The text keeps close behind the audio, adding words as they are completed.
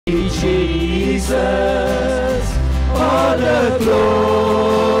Jesus, all the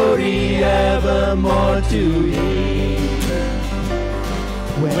glory evermore to Him.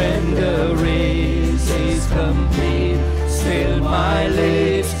 When the race is complete, still my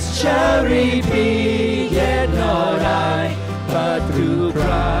lips shall repeat, yet not I, but through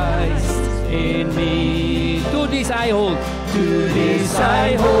Christ in me. To this I hold, to this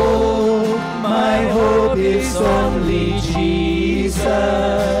I hold, my hope is only Jesus.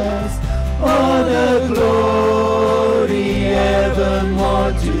 All the glory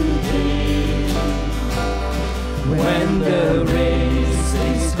evermore to Him. When the race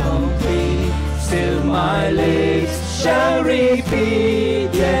is complete, still my lips shall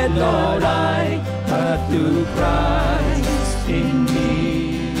repeat, yet not I, but through Christ in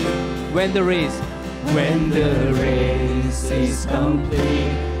me. When the race is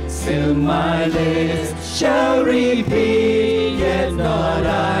complete, still my lips shall repeat, yet not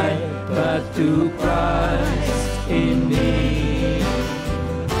I, but through Christ in me.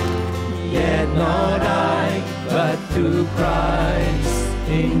 Yet not I, but through Christ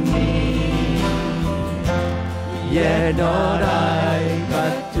in me. Yet not I,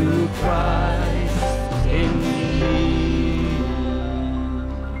 but through Christ in me.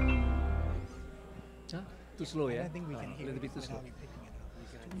 Too slow, yeah? I think we can A little bit too slow.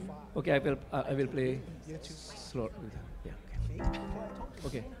 Okay, I will play slow. Yeah.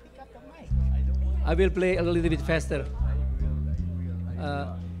 Okay. I will play a little bit faster.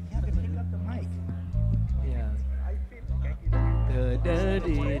 Yeah, pick up the mic. Yeah.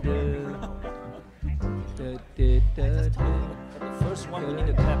 The first one, we need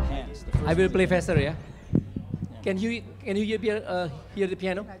to clap hands. I will play faster, yeah? Can you hear the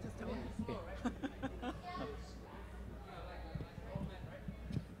piano?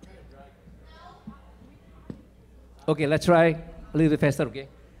 Okay, let's try a little bit faster, okay?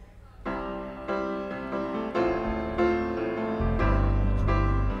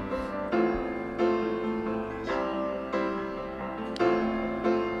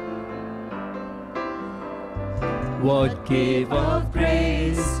 What gift of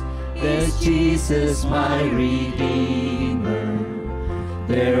grace there's Jesus my Redeemer.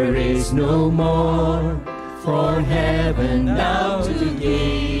 There is no more for heaven now to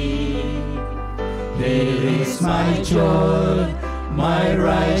give. There is my joy, my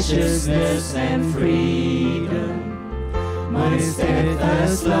righteousness and freedom, my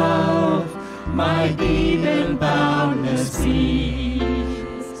steadfast love, my deep and boundless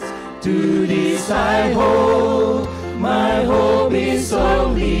peace. To this I hold, my hope is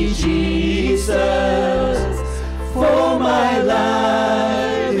only Jesus. For my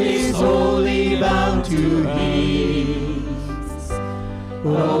life is wholly bound to His.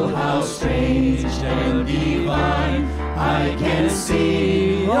 Oh, how strange and divine, I can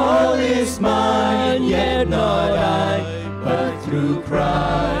see all is mine, yet not I, but through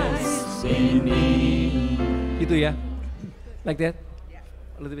Christ in me. Itu ya? Like that?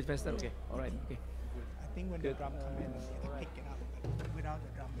 A little bit faster? Okay, alright, okay. I think when the drum comes in, you pick it up. Without the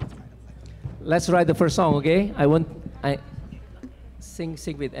drum, it's kind of like... Let's write the first song, okay? I sing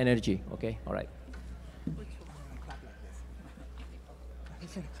with energy, okay? Alright.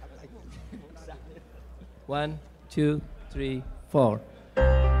 One, two, three, four.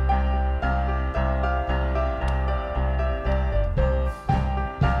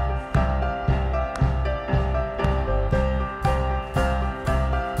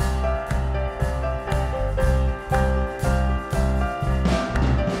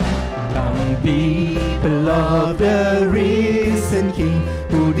 People of the risen King,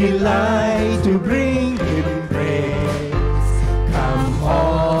 who delight to bring Him praise. Come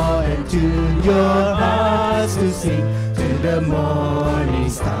all and tune your hearts to sing to the morning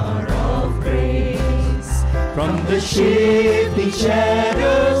star of grace. From the shifting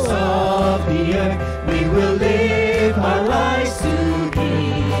shadows of the earth, we will live our lives to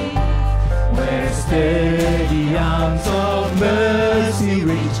Thee, where steady arms of mercy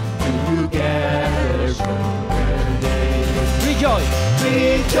reach together from the day. Rejoice!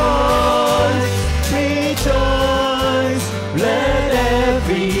 Rejoice! Rejoice! Let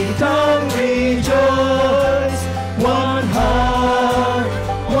every tongue rejoice. One heart,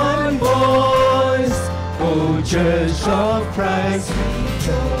 one voice. O Church of Christ,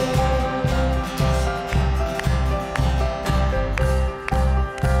 rejoice.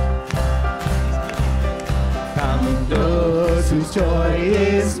 Come those whose joy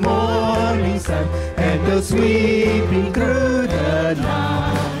is morning sun, and those weeping through the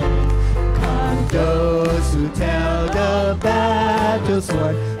night. Come those who tell the battles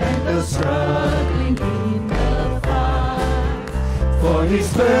won, and those struggling in the fight. For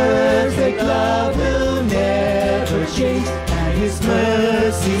His perfect love will never change, and His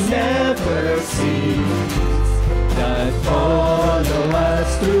mercy never cease. That follow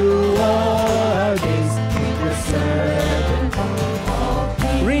us through our days, with the servant of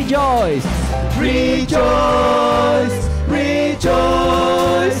Peace. Rejoice, rejoice,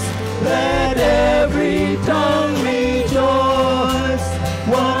 rejoice. Let every tongue rejoice.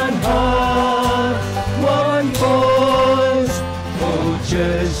 One heart, one voice. O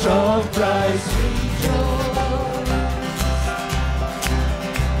Church of Christ, rejoice.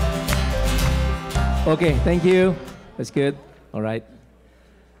 Okay, thank you. That's good. All right.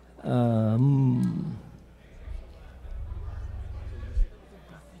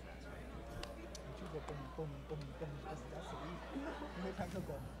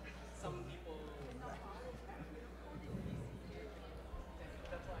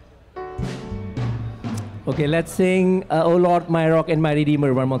 Okay, let's sing O Lord, my rock and my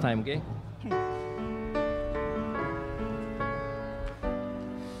redeemer one more time, okay?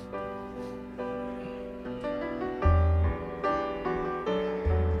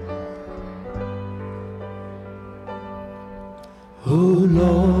 O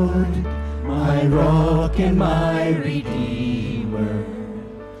Lord, my rock and my redeemer,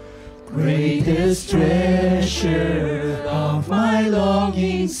 greatest treasure of my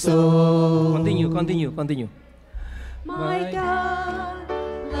longing soul. Continue. My God,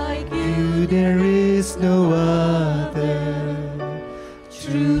 like You there is no other.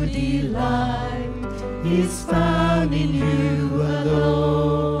 True delight is found in You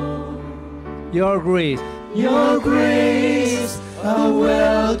alone. Your grace, a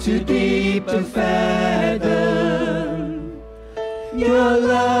well too deep to fathom. Your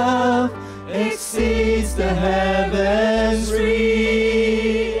love exceeds the heavens'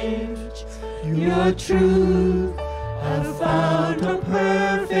 reach. Your truth, a fount of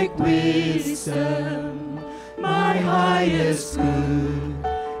perfect wisdom, my highest good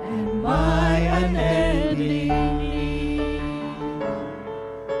and my unending need.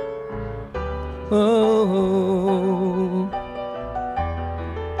 Oh,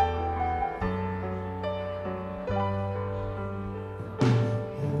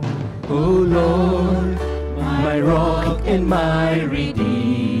 O Lord, my rock and my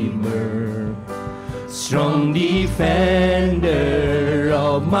redeemer, strong defender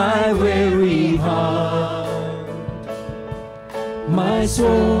of my weary heart, my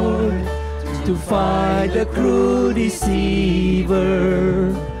sword to fight the cruel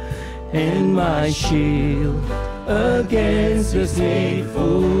deceiver, and my shield against the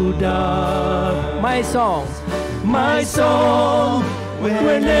hateful dark. My song,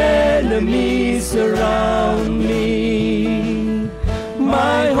 when enemies surround me,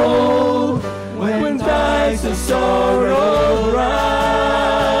 my hope when tides of sorrow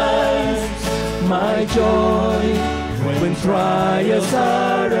rise, my joy when trials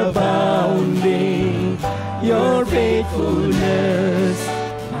are abounding, your faithfulness,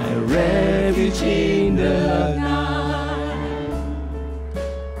 my refuge in the night.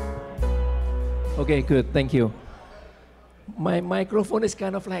 Okay, good, thank you. My microphone is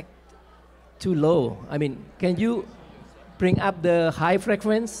kind of like too low. I mean, can you bring up the high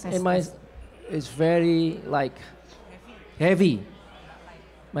frequency? And it's very like heavy.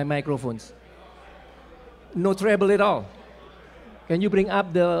 My microphones. No treble at all. Can you bring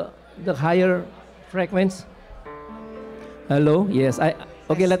up the higher frequency? Hello? Yes.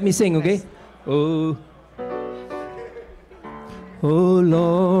 Okay, let me sing, okay? Oh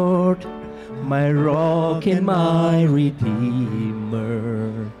Lord, my rock and my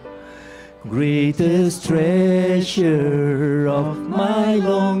redeemer, greatest treasure of my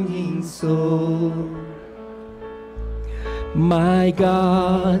longing soul. My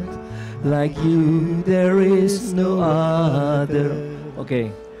God, like You there is no other.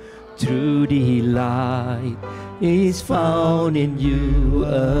 Okay. True delight is found in You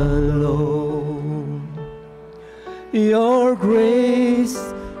alone. Your grace.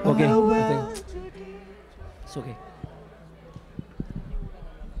 Okay. I think it's okay.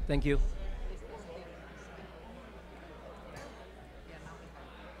 Thank you.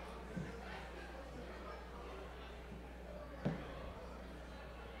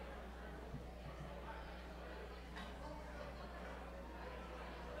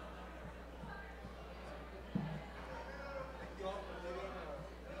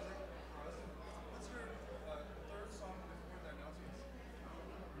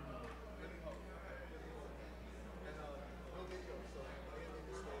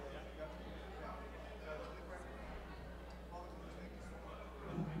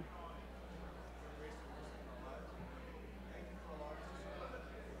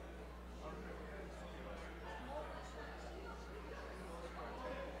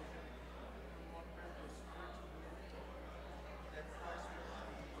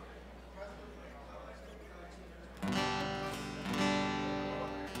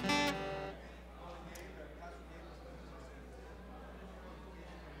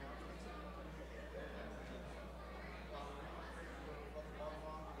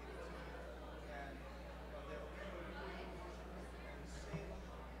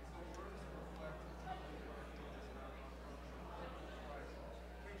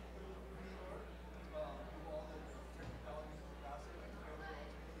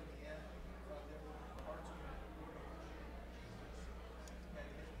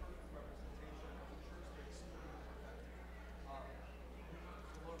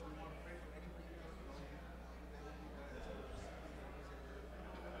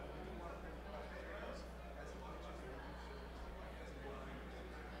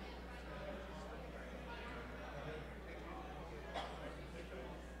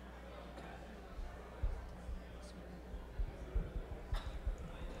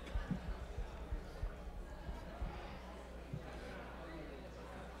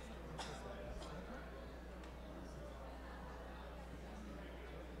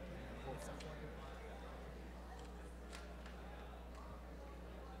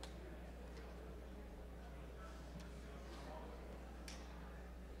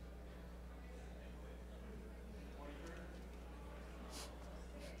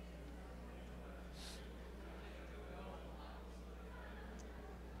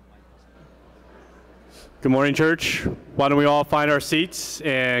 Good morning, church. Why don't we all find our seats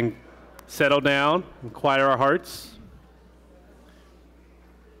and settle down and quiet our hearts.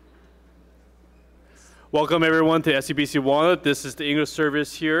 Welcome, everyone, to SCBC Walnut. This is the English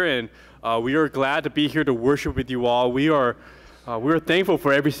service here, and we are glad to be here to worship with you all. We are thankful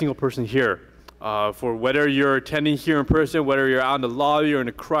for every single person here. For whether you're attending here in person, whether you're out in the lobby or in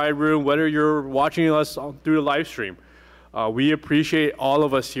the cry room, whether you're watching us through the live stream. We appreciate all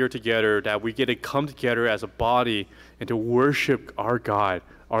of us here together, that we get to come together as a body and to worship our God,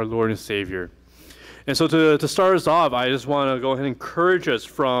 our Lord and Savior. And so to start us off, I just want to go ahead and encourage us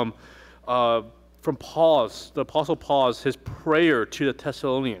from Paul's, the Apostle Paul's, his prayer to the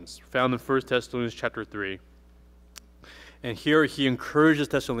Thessalonians, found in 1 Thessalonians chapter 3. And here he encourages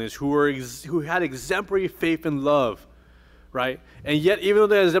Thessalonians who had exemplary faith and love, right? And yet, even though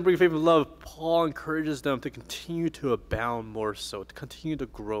they had exemplary faith and love, Paul encourages them to continue to abound more so, to continue to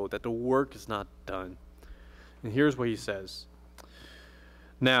grow, that the work is not done. And here's what he says.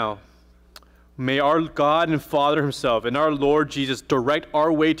 Now, may our God and Father himself and our Lord Jesus direct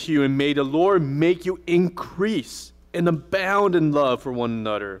our way to you, and may the Lord make you increase and abound in love for one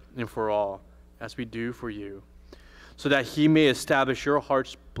another and for all, as we do for you, so that he may establish your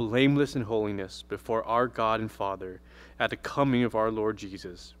hearts blameless in holiness before our God and Father at the coming of our Lord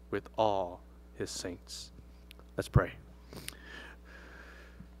Jesus with all his saints. Let's pray.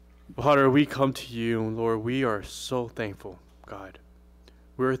 Father, we come to you, Lord. We are so thankful, God.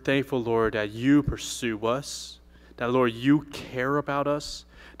 We're thankful, Lord, that you pursue us, that, Lord, you care about us,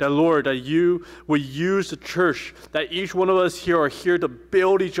 that, Lord, that you will use the church, that each one of us here are here to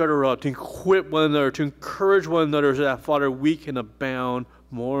build each other up, to equip one another, to encourage one another, so that, Father, we can abound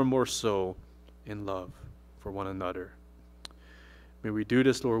more and more so in love for one another. May we do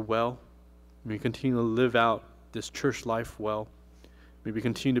this, Lord, well. May we continue to live out this church life well. May we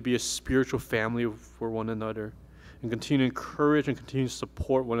continue to be a spiritual family for one another, and continue to encourage and continue to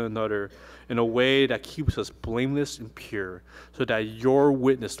support one another in a way that keeps us blameless and pure, so that your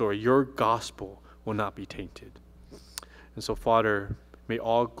witness, Lord, your gospel will not be tainted. And so, Father, may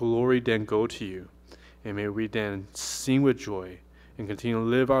all glory then go to you, and may we then sing with joy and continue to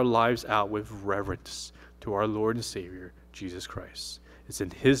live our lives out with reverence to our Lord and Savior, Jesus Christ. It's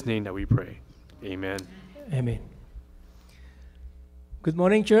in his name that we pray. Amen. Amen. Good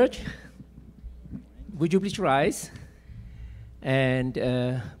morning, church. Would you please rise? And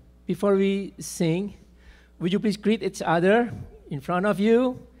before we sing, would you please greet each other in front of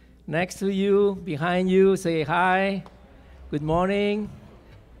you, next to you, behind you? Say hi, good morning,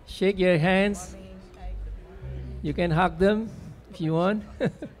 shake your hands. You can hug them if you want.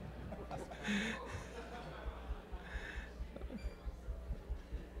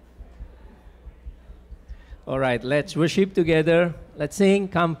 All right, let's worship together. Let's sing,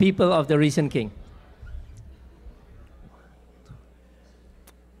 Come People of the Risen King.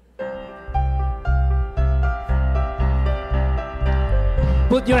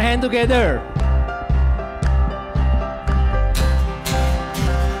 Put your hand together.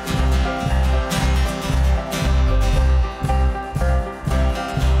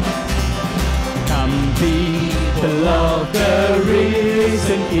 Come people of the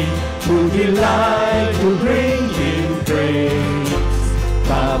risen King, who delight to bring him praise.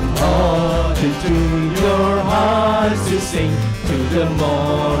 Come all into your hearts to sing to the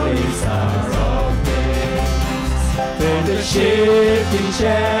morning star of praise. Where the shifting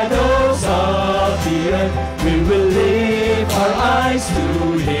shadows of the earth, we will lift our eyes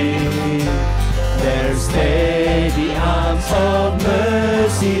to him. Their steady arms of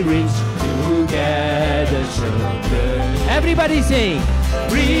mercy reach together children. Everybody sing.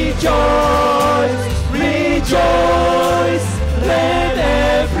 Rejoice, rejoice, let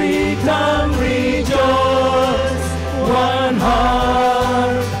every tongue rejoice. One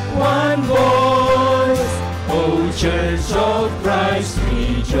heart, one voice, O Church of Christ,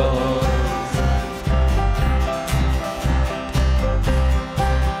 rejoice.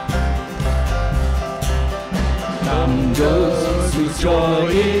 Come those whose joy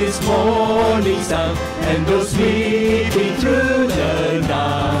is morning sun, and those weeping through the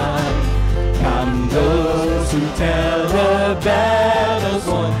night. Come those who tell the battles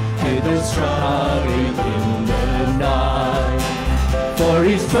won, with those struggling in the night. For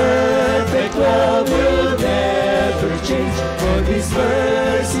his perfect love will never change, for his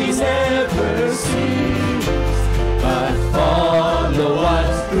mercies never cease. But follow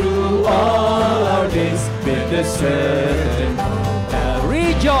us through all our days with the certain hope that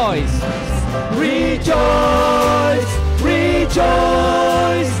Rejoice. rejoice,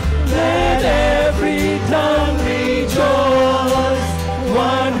 rejoice, let every tongue rejoice.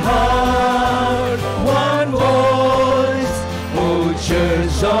 One heart, one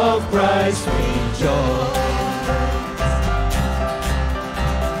Church of Christ, rejoice.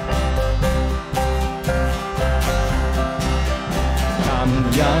 Come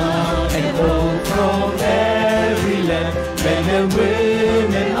young and old from every land, men and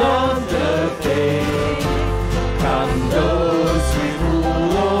women of the faith. Come those with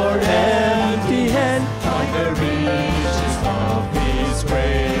full or empty hand, find the riches of His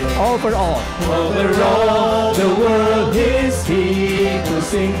grace. Over all. Over all the world His people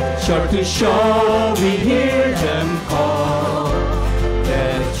sing, shore to shore we hear them call.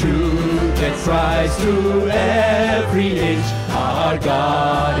 The truth that cries through every age, our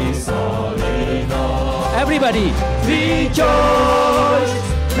God is all in all. Everybody, Rejoice,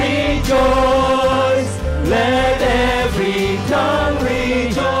 rejoice, let every tongue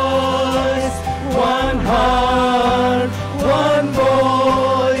rejoice. One heart, one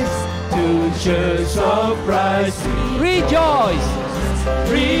voice, to Church of Christ. rejoice.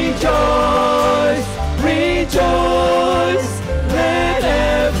 Rejoice, rejoice, let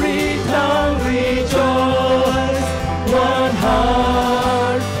every tongue rejoice. One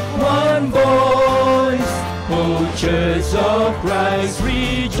heart, one voice, O Church of Christ,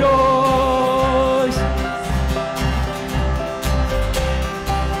 rejoice.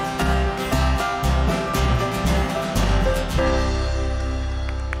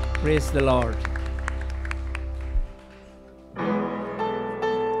 Praise the Lord.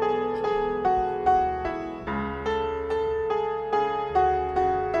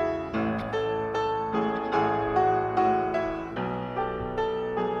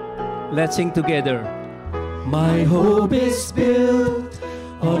 Let's sing together. My hope is built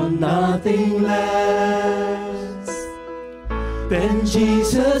on nothing less than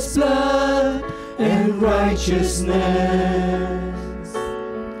Jesus' blood and righteousness.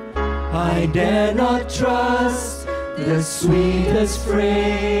 I dare not trust the sweetest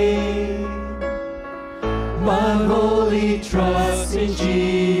frame, my holy trust in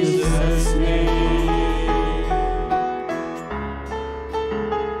Jesus' name.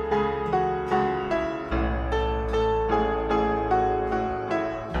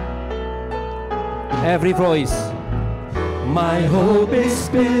 Every voice. My hope is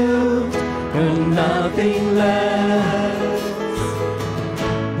built on nothing less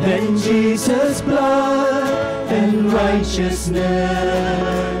than Jesus' blood and righteousness.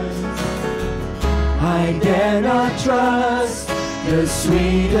 I dare not trust the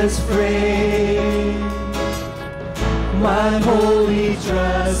sweetest frame, my holy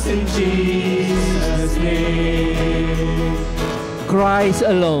trust in Jesus' name. Christ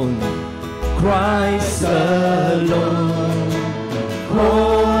alone. Christ alone,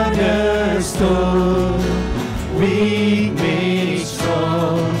 cornerstone, weak made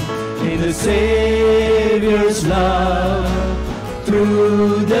strong in the Savior's love.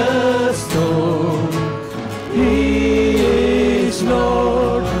 Through the storm, He is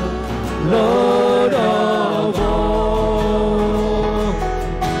Lord, Lord of all.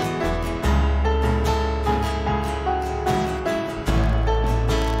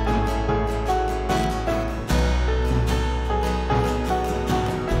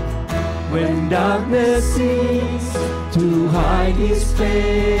 When darkness seems to hide His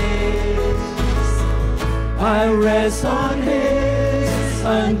face, I rest on His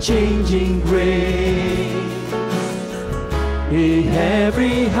unchanging grace. In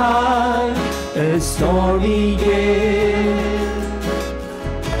every heart a stormy gale,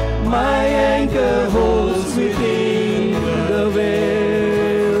 my anchor holds within the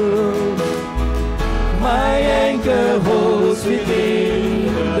veil. My anchor holds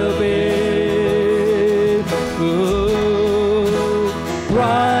within the veil. Oh,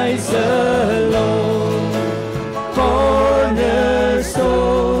 Christ alone, cornerstone,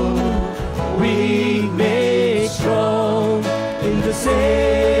 we made strong in the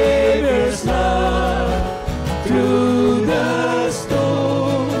Savior's love. Through the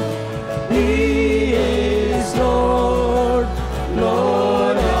storm, He is Lord,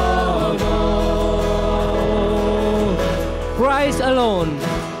 Lord of all. Christ alone.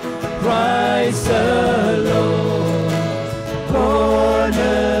 Christ alone, cornerstone,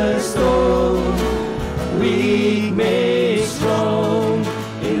 weak made strong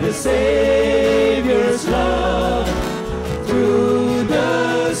in the Savior's love. Through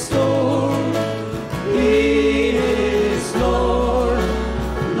the storm, He is Lord,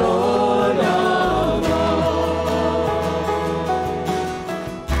 Lord of all.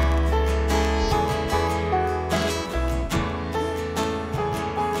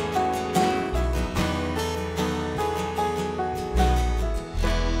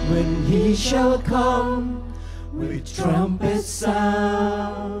 When He shall come with trumpet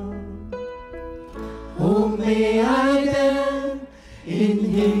sound. Oh, may I then in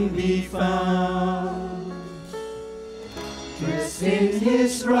him be found, dressed in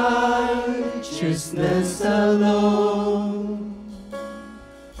his righteousness alone,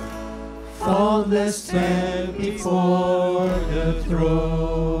 faultless stand before the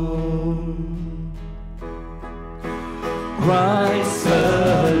throne. Christ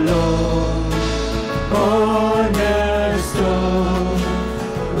alone, cornerstone,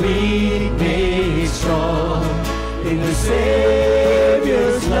 weak made strong in the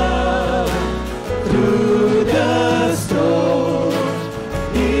Savior's love. Through the storm,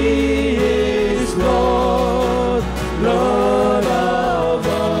 He is Lord, Lord of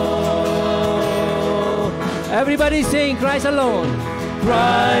all. Everybody sing Christ alone.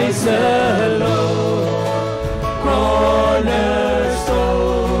 Christ alone,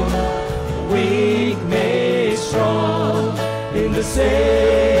 cornerstone, weak made strong in the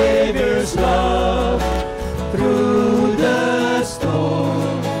Savior's love. Through the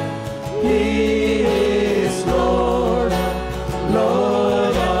storm, He is Lord,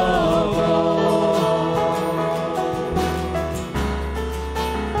 Lord of all.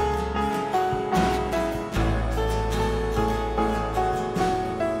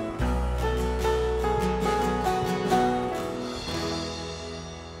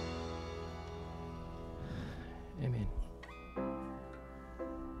 Amen.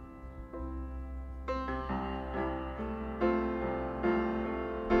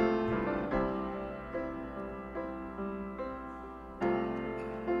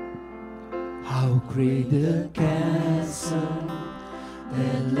 How great the chasm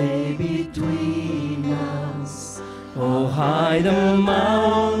that lay between us. Oh, high the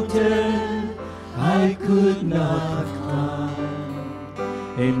mountain I could not climb.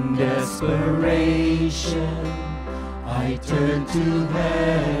 In desperation I turned to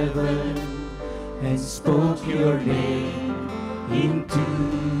heaven and spoke your name into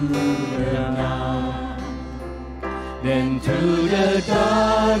the night. Then through the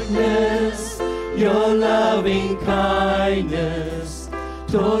darkness your loving kindness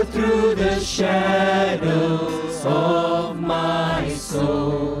tore through the shadows of my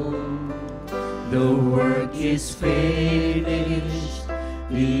soul. The work is finished,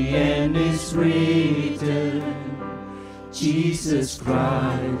 the end is written. Jesus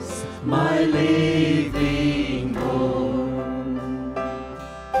Christ, my living hope.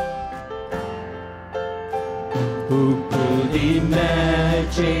 Who could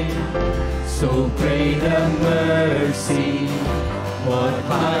imagine so great a mercy? What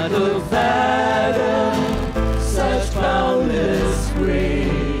heart to fathom such boundless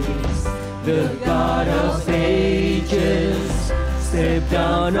grace? The God of ages stepped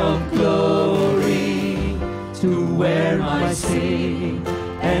down of glory to wear my sin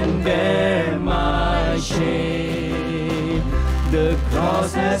and bear my shame. The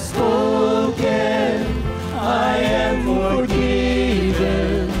cross has spoken, I am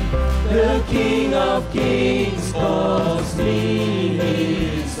forgiven. The King of Kings calls me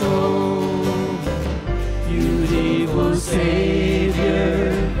his own. Beautiful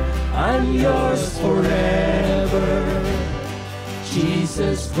Savior, I'm yours forever.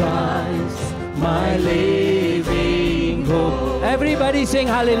 Jesus Christ, my living hope. Everybody sing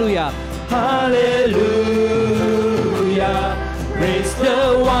hallelujah. Hallelujah, praise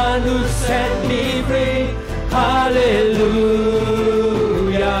the one who set me free. Hallelujah,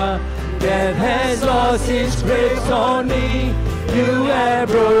 death has lost its grip on me. You have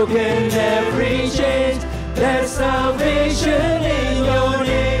broken every chain. There's salvation in your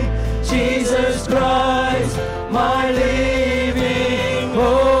name. Jesus Christ, my living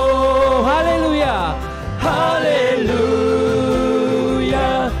hope. Hallelujah. Hallelujah,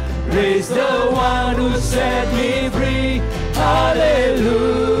 praise the one who set me free. Hallelujah,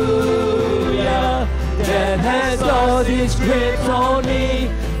 death has lost its grip on me.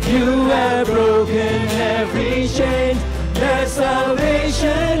 You have broken every chain. There's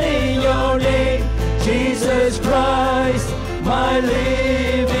salvation in your name. Jesus Christ, my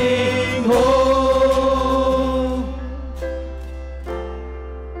living hope.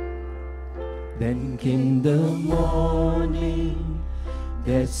 Then came the morning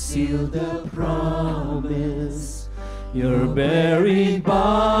that sealed the promise. Your buried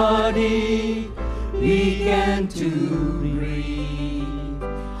body began to breathe.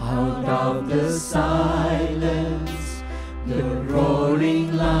 Out of the silence, the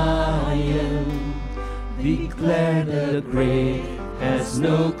roaring lion declared the grave has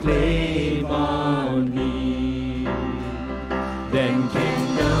no claim on me. Then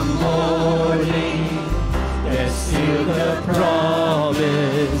came the morning that the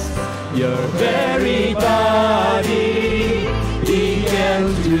promise. Your very body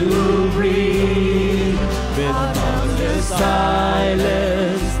began to breathe. With thunder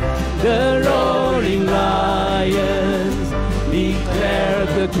silence, the roaring lions declare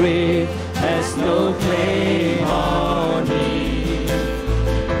the grave has no claim on me.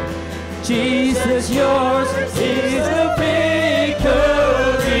 Jesus, yours is the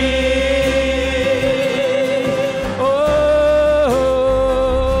victory.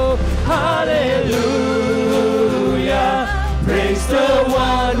 Oh, hallelujah. Praise the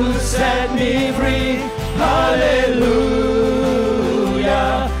one who set me free. Hallelujah.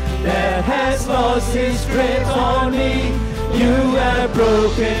 That has lost his grip on me. You have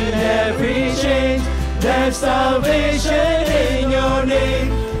broken every chain. There's salvation in your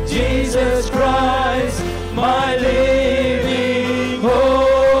name, Jesus Christ, my living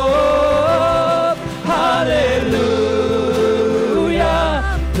hope. Hallelujah.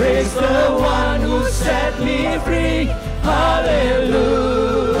 Praise the one who set me free. Hallelujah.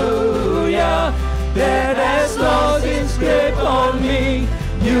 That has lost its grip on me.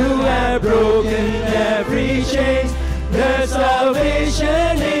 You have broken every chain. There's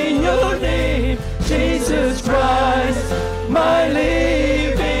salvation in your name, Jesus Christ, my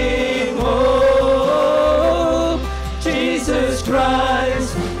living hope. Jesus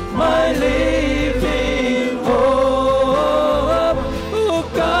Christ, my living hope. Oh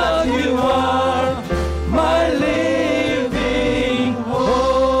God, you are my living hope.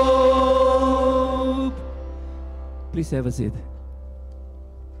 Please have a seat.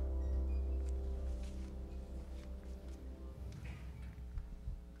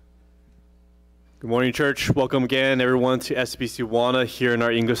 Good morning, church. Welcome again, everyone, to SBC Wana here in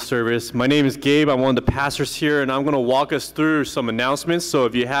our English service. My name is Gabe. I'm one of the pastors here, and I'm going to walk us through some announcements. So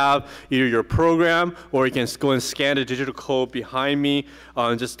if you have either your program or you can go and scan the digital code behind me,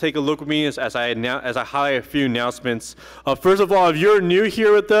 and just take a look with me as I highlight a few announcements. First of all, if you're new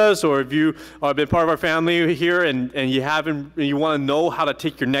here with us, or if you have been part of our family here and you want to know how to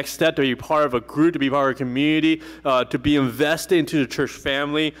take your next step to be part of a group, to be part of a community, to be invested into the church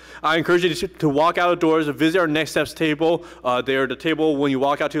family, I encourage you to walk out the doors, visit our Next Steps table. They're the table when you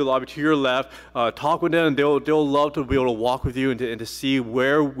walk out to the lobby to your left. Talk with them, and they'll love to be able to walk with you and to see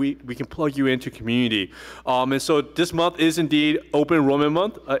where we can plug you into community. And so this month is indeed open enrollment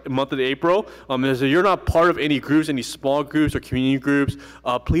month, month of April. And so you're not part of any groups, any small groups or community groups,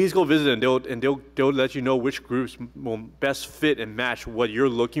 please go visit them. They'll let you know which groups will best fit and match what you're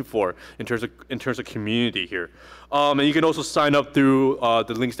looking for in terms of community here. And you can also sign up through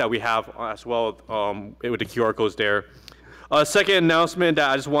the links that we have as well with the QR codes there. Second announcement that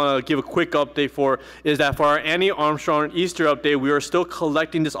I just want to give a quick update for is that for our Annie Armstrong Easter update, we are still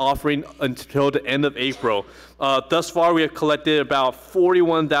collecting this offering until the end of April. Thus far, we have collected about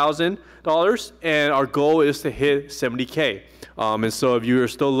 $41,000, and our goal is to hit 70K. And so if you are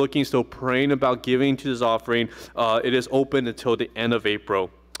still looking, still praying about giving to this offering, it is open until the end of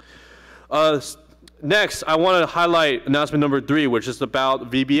April. Next, I want to highlight announcement number 3, which is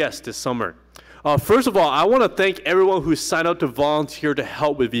about VBS this summer. First of all, I want to thank everyone who signed up to volunteer to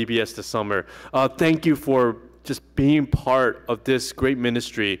help with VBS this summer. Thank you for just being part of this great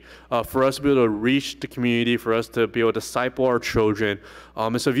ministry, for us to be able to reach the community, for us to be able to disciple our children.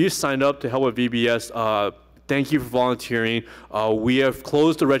 And so if you signed up to help with VBS, thank you for volunteering. We have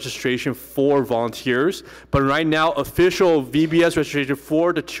closed the registration for volunteers, but right now, official VBS registration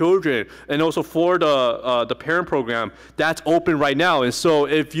for the children and also for the parent program, that's open right now. And so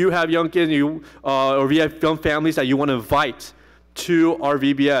if you have young kids or if you have young families that you want to invite to our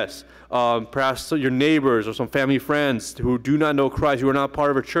VBS, perhaps your neighbors or some family friends who do not know Christ, who are not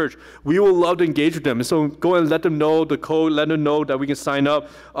part of a church, we will love to engage with them. And so go and let them know the code, let them know that we can sign up,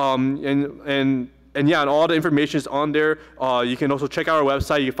 and yeah, and all the information is on there. You can also check out our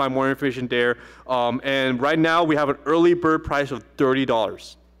website. You can find more information there. And right now, we have an early bird price of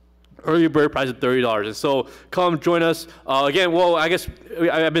 $30. Early bird price of $30. And so come join us. Again, well, I guess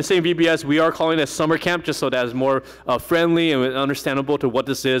I've been saying VBS. We are calling it a summer camp just so that it's more friendly and understandable to what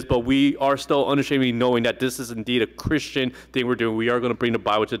this is. But we are still unashamedly knowing that this is indeed a Christian thing we're doing. We are going to bring the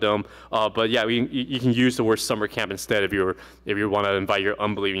Bible to them. But yeah, you can use the word summer camp instead if you want to invite your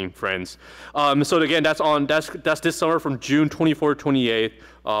unbelieving friends. So again, that's this summer from June 24th to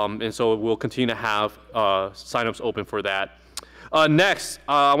 28th. And so we'll continue to have signups open for that. Next,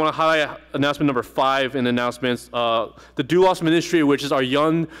 I want to highlight announcement number 5 in announcements. The Doulos Ministry, which is our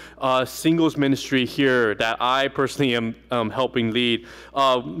young singles ministry here that I personally am helping lead.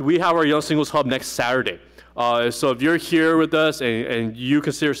 We have our Young Singles Hub next Saturday. So if you're here with us and you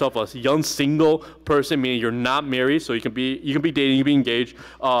consider yourself a young single person, meaning you're not married, so you can be dating, you can be engaged,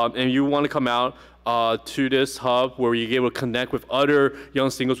 and you want to come out to this hub where you get able to connect with other young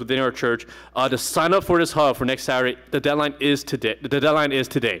singles within our church, to sign up for this hub for next Saturday, the deadline is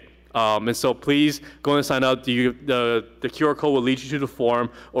today. And so please go and sign up. The QR code will lead you to the form,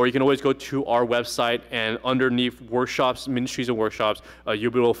 or you can always go to our website, and underneath workshops, ministries and workshops,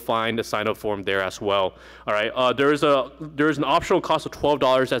 you'll be able to find the sign up form there as well. All right. There's an optional cost of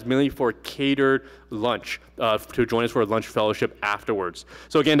 $12 that's mainly for catered lunch to join us for a lunch fellowship afterwards.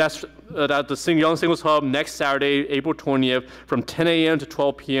 So again, that's the Young Singles Hub next Saturday, April 20th, from 10 a.m. to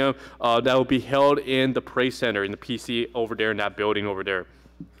 12 p.m. That will be held in the Praise Center in the PC over there in that building over there.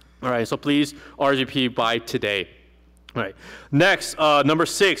 All right, so please RSVP by today. All right, next, number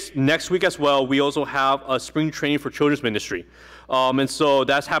 6, next week as well, we also have a spring training for children's ministry. And so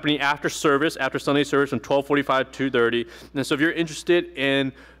that's happening after service, after Sunday service from 12:45 to 2:30. And so if you're interested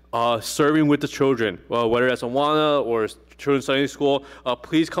in serving with the children, whether that's Awana or Children's Sunday School,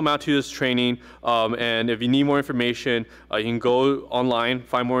 please come out to this training. And if you need more information, you can go online,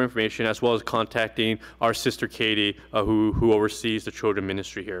 find more information, as well as contacting our sister Katie, who oversees the children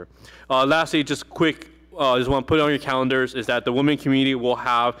ministry here. Lastly, just quick, just want to put it on your calendars, is that the women community will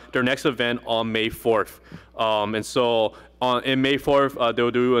have their next event on May 4th. And so in May 4th,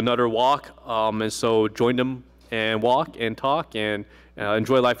 they'll do another walk. And so join them and walk and talk and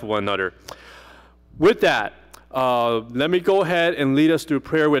enjoy life with one another. With that, let me go ahead and lead us through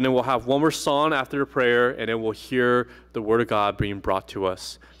prayer, and then we'll have one more song after the prayer, and then we'll hear the Word of God being brought to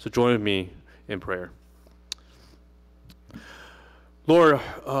us. So join with me in prayer. Lord,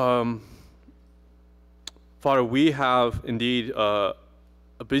 Father, we have indeed a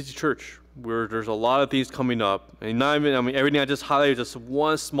busy church where there's a lot of things coming up. And not even, everything I just highlighted is just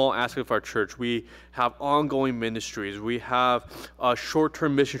one small aspect of our church. We have ongoing ministries. We have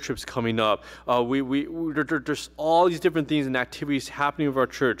short-term mission trips coming up. There's all these different things and activities happening with our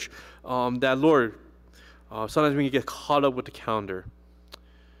church that, Lord, sometimes we can get caught up with the calendar.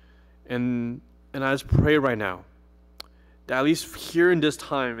 And I just pray right now that at least here in this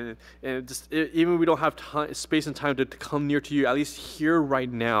time, and just, even if we don't have time, space and time to come near to you, at least here right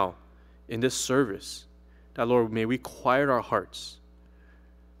now, in this service, that, Lord, may we quiet our hearts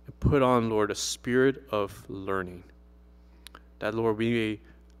and put on, Lord, a spirit of learning. That, Lord, we may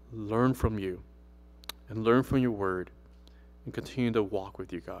learn from you and learn from your word and continue to walk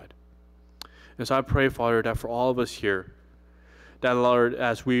with you, God. And so I pray, Father, that for all of us here, that, Lord,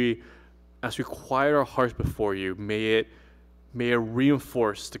 as we quiet our hearts before you, may it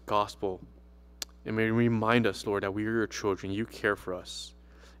reinforce the gospel, and may it remind us, Lord, that we are your children. You care for us.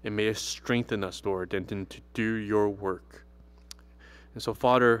 And may it strengthen us, Lord, and to do your work. And so,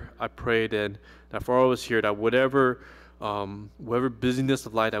 Father, I pray then that for all of us here, that whatever busyness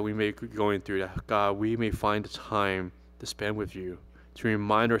of life that we may be going through, that, God, we may find the time to spend with you, to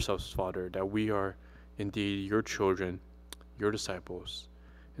remind ourselves, Father, that we are indeed your children, your disciples,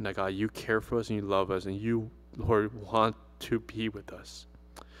 and that, God, you care for us and you love us, and you, Lord, want to be with us.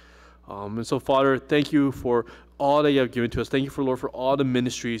 And so, Father, thank you for all that you have given to us. Thank you, for Lord, for all the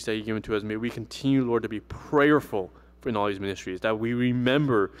ministries that you've given to us. May we continue, Lord, to be prayerful in all these ministries, that we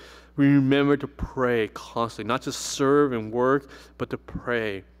remember to pray constantly, not just serve and work, but to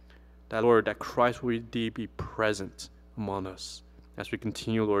pray that, Lord, that Christ will indeed be present among us as we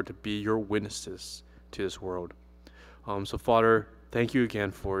continue, Lord, to be your witnesses to this world. So, Father, thank you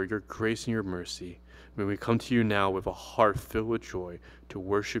again for your grace and your mercy. May we come to you now with a heart filled with joy to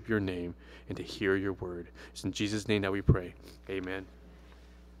worship your name and to hear your word. It's in Jesus' name that we pray. Amen.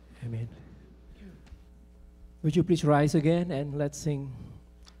 Amen. Would you please rise again and let's sing,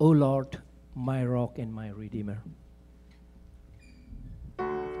 O Lord, my rock and my redeemer.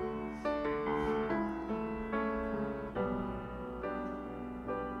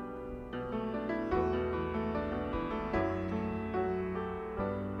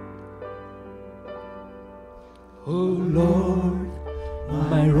 O Lord,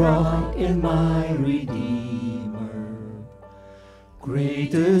 my rock and my redeemer,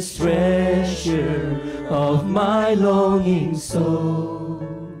 greatest treasure of my longing soul.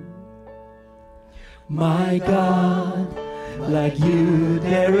 My God, like you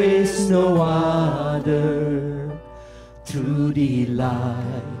there is no other. True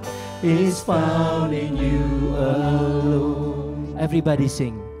delight is found in you alone. Everybody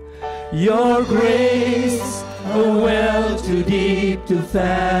sing. Your grace, a well too deep to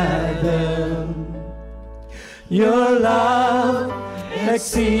fathom. Your love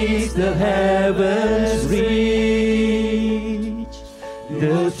exceeds the heavens' reach.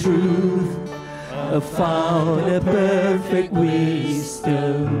 The truth have found a perfect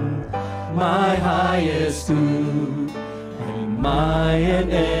wisdom, my highest good, and my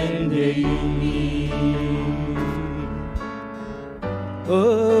unending need.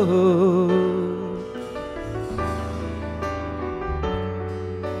 Oh,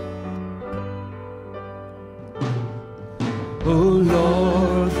 oh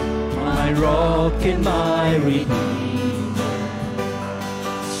Lord, my rock and my redeemer,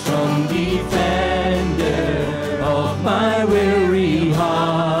 strong defender of my weary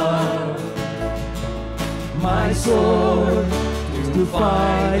heart, my sword to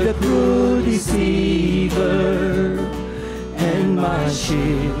fight the cruel deceiver, and my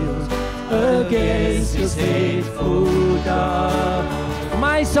shield against his hateful dart.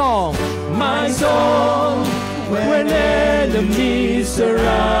 My song, when enemies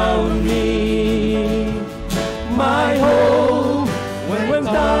surround me, my hope when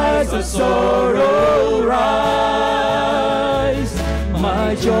tides of sorrow rise,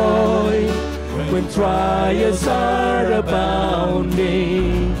 my joy when trials are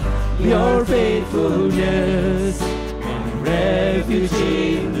abounding, your faithfulness and refuge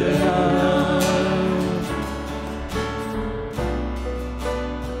in the night.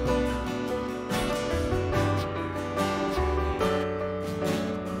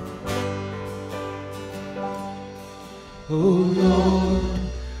 O Lord,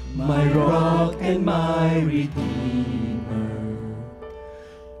 my rock and my redeemer,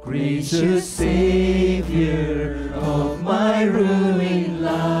 gracious Savior of my ruined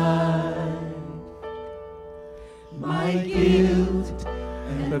life, my guilt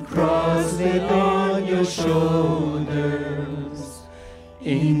and the cross laid on your shoulders,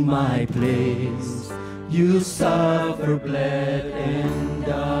 in my place you suffered, bled, and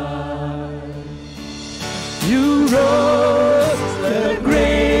died. You rose the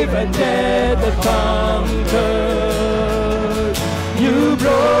grave and death had conquered. You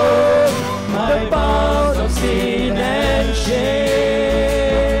broke my bonds of sin and shame.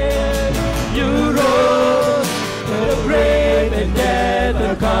 You rose the grave and death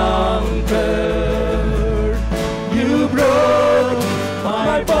had conquered. You broke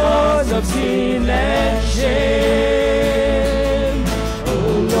my bonds of sin and shame.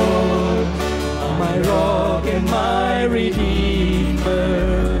 Oh Lord, my rock and my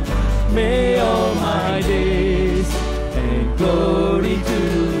redeemer, may all my days and glory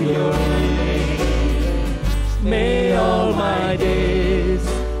to your name. May all my days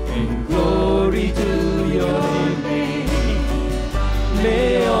and glory to your name.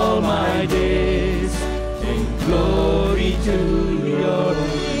 May all my days and glory to your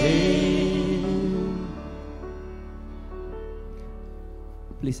name.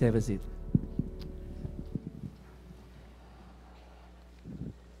 Please have a seat.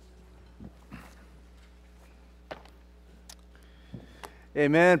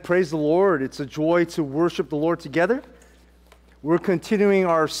 Amen. Praise the Lord. It's a joy to worship the Lord together. We're continuing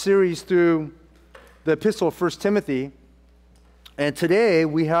our series through the epistle of 1 Timothy. And today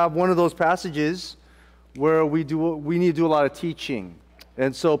we have one of those passages where we need to do a lot of teaching.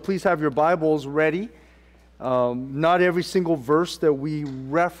 And so please have your Bibles ready. Not every single verse that we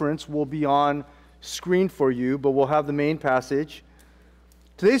reference will be on screen for you, but we'll have the main passage.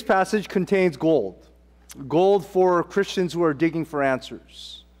 Today's passage contains gold. Gold for Christians who are digging for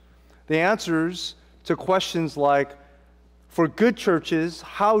answers. The answers to questions like, for good churches,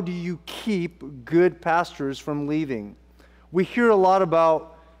 how do you keep good pastors from leaving? We hear a lot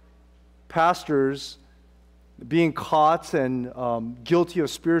about pastors being caught and guilty of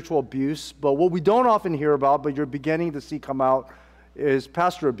spiritual abuse, but what we don't often hear about, but you're beginning to see come out, is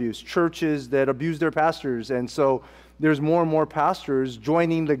pastor abuse, churches that abuse their pastors. And so there's more and more pastors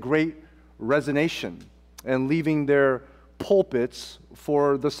joining the great resignation and leaving their pulpits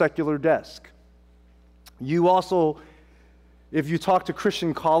for the secular desk. You also, if you talk to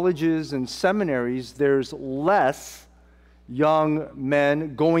Christian colleges and seminaries, there's less young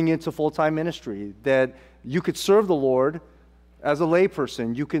men going into full-time ministry, that you could serve the Lord as a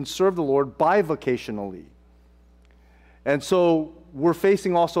layperson. You can serve the Lord bivocationally. And so we're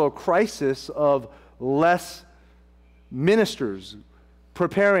facing also a crisis of less ministers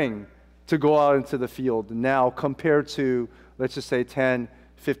preparing to go out into the field now compared to, let's just say, 10,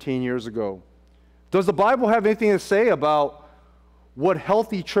 15 years ago. Does the Bible have anything to say about what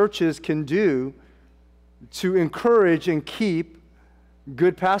healthy churches can do to encourage and keep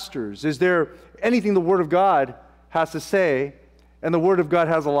good pastors? Is there anything the Word of God has to say? And the Word of God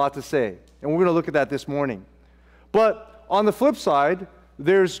has a lot to say. And we're going to look at that this morning. But on the flip side,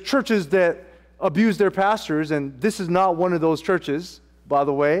 there's churches that abuse their pastors, and this is not one of those churches, by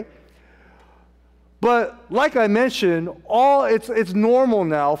the way. But like I mentioned, it's normal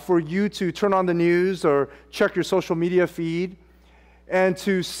now for you to turn on the news or check your social media feed and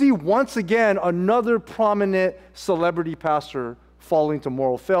to see once again another prominent celebrity pastor falling to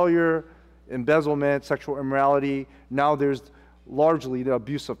moral failure, embezzlement, sexual immorality. Now there's largely the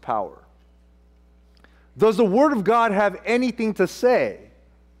abuse of power. Does the Word of God have anything to say?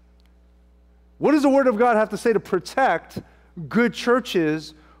 What does the Word of God have to say to protect good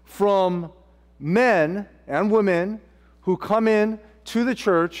churches from men and women who come in to the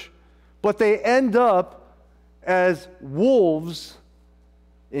church, but they end up as wolves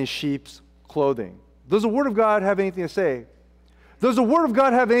in sheep's clothing? Does the Word of God have anything to say? Does the Word of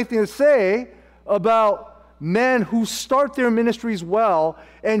God have anything to say about men who start their ministries well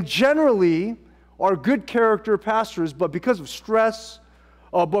and generally are good character pastors, but because of stress,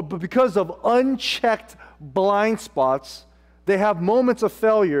 but because of unchecked blind spots, they have moments of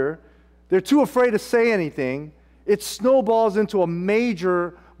failure, they're too afraid to say anything, it snowballs into a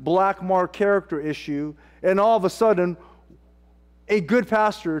major black mark character issue, and all of a sudden, a good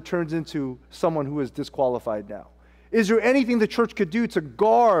pastor turns into someone who is disqualified now. Is there anything the church could do to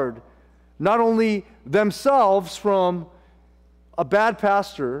guard not only themselves from a bad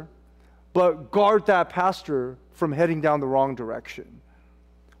pastor, but guard that pastor from heading down the wrong direction?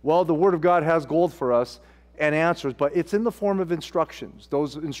 Well, the Word of God has gold for us and answers, but it's in the form of instructions.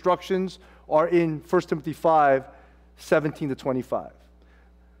 Those instructions are in 1 Timothy 5, 17 to 25.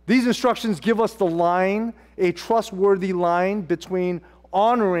 These instructions give us the line, a trustworthy line between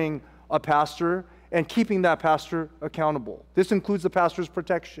honoring a pastor and keeping that pastor accountable. This includes the pastor's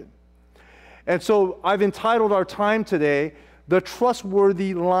protection. And so I've entitled our time today, The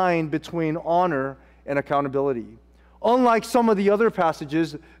Trustworthy Line Between Honor and Accountability. Unlike some of the other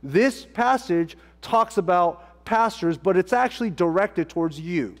passages, this passage talks about pastors, but it's actually directed towards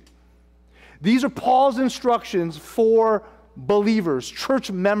you. These are Paul's instructions for believers,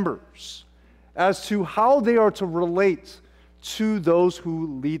 church members, as to how they are to relate to those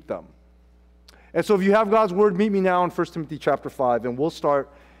who lead them. And so if you have God's Word, meet me now in 1 Timothy chapter 5, and we'll start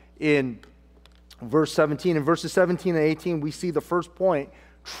in verse 17. In verses 17 and 18, we see the first point,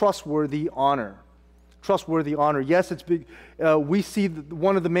 trustworthy honor. Trustworthy honor. Yes, it's big. We see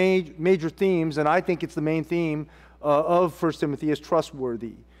one of the major themes, and I think it's the main theme of 1 Timothy, is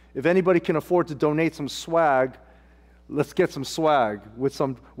trustworthy. If anybody can afford to donate some swag, let's get some swag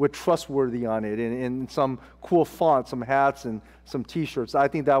with trustworthy on it, and some cool font, some hats, and some T-shirts. I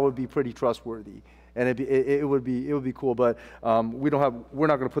think that would be pretty trustworthy, and it would be cool. But we're not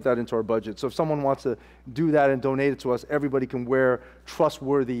going to put that into our budget. So if someone wants to do that and donate it to us, everybody can wear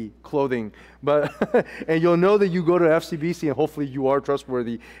trustworthy clothing. But and you'll know that you go to FCBC, and hopefully you are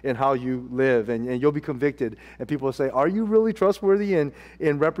trustworthy in how you live, and you'll be convicted. And people will say, "Are you really trustworthy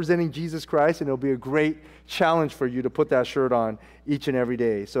in representing Jesus Christ?" And it'll be a great challenge for you to put that shirt on each and every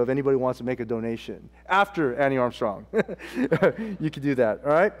day. So if anybody wants to make a donation after Annie Armstrong, you can do that.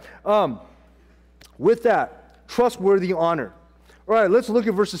 All right. With that, trustworthy honor. All right, let's look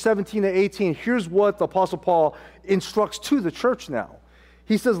at verses 17 to 18. Here's what the Apostle Paul instructs to the church now.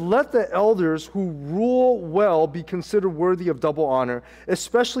 He says, "Let the elders who rule well be considered worthy of double honor,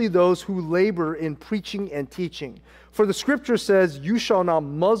 especially those who labor in preaching and teaching. For the scripture says, 'You shall not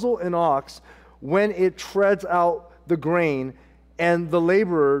muzzle an ox when it treads out the grain, and the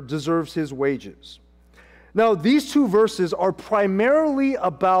laborer deserves his wages.'" Now, these two verses are primarily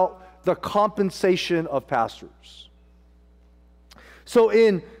about the compensation of pastors. So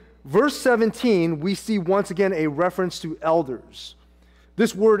in verse 17, we see once again a reference to elders.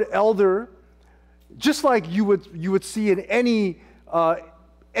 This word elder, just like you would see in any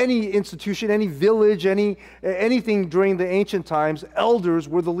institution, any village, anything during the ancient times, elders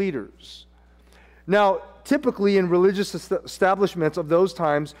were the leaders. Now, typically in religious establishments of those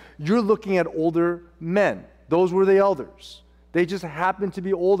times, you're looking at older men. Those were the elders. They just happened to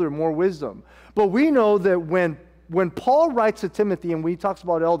be older, more wisdom. But we know that when Paul writes to Timothy and when he talks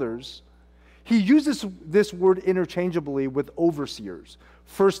about elders, he uses this word interchangeably with overseers.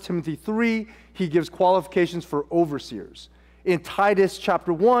 1 Timothy 3, he gives qualifications for overseers. In Titus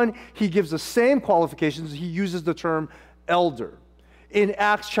chapter 1, he gives the same qualifications. He uses the term elder. In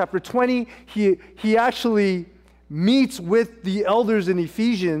Acts chapter 20, he actually meets with the elders in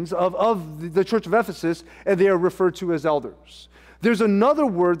Ephesians of the church of Ephesus, and they are referred to as elders. There's another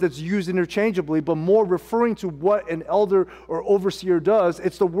word that's used interchangeably, but more referring to what an elder or overseer does.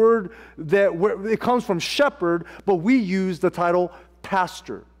 It's the word it comes from shepherd, but we use the title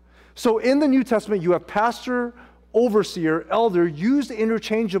pastor. So in the New Testament, you have pastor, overseer, elder, used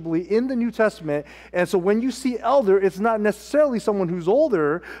interchangeably in the New Testament. And so when you see elder, it's not necessarily someone who's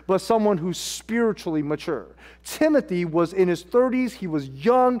older, but someone who's spiritually mature. Timothy was in his 30s. He was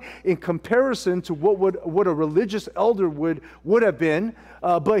young in comparison to what a religious elder would have been,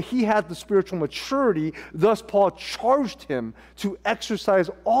 but he had the spiritual maturity. Thus, Paul charged him to exercise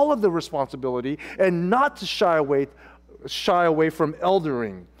all of the responsibility and not to shy away from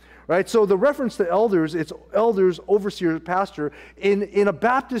eldering. Right? So the reference to elders, it's elders, overseer, pastor. In a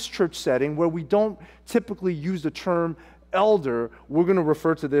Baptist church setting where we don't typically use the term elder, we're going to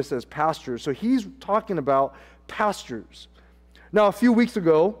refer to this as pastors. So he's talking about pastors. Now, a few weeks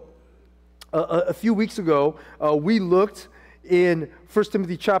ago, we looked in 1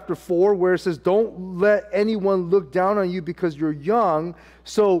 Timothy chapter 4 where it says, don't let anyone look down on you because you're young.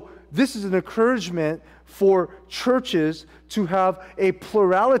 So this is an encouragement for churches to have a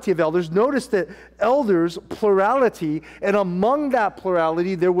plurality of elders. Notice that elders, plurality, and among that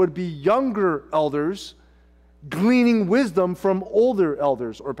plurality there would be younger elders gleaning wisdom from older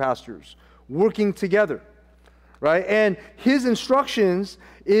elders or pastors, working together, right? And his instructions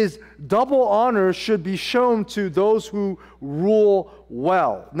is double honor should be shown to those who rule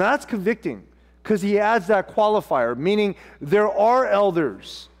well. Now that's convicting because he adds that qualifier, meaning there are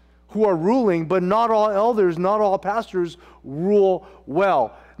elders who are ruling, but not all elders, not all pastors rule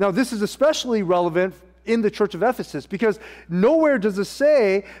well. Now, this is especially relevant in the church of Ephesus because nowhere does it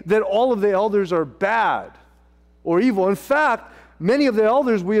say that all of the elders are bad or evil. In fact, many of the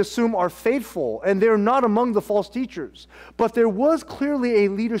elders we assume are faithful, and they're not among the false teachers. But there was clearly a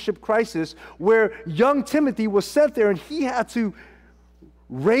leadership crisis where young Timothy was sent there, and he had to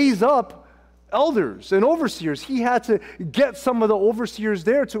raise up elders and overseers. He had to get some of the overseers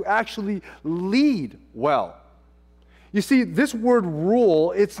there to actually lead well. You see, this word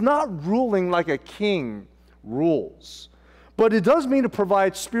rule, it's not ruling like a king rules, but it does mean to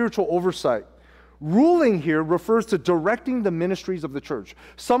provide spiritual oversight. Ruling here refers to directing the ministries of the church.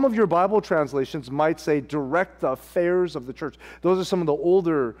 Some of your Bible translations might say direct the affairs of the church. Those are some of the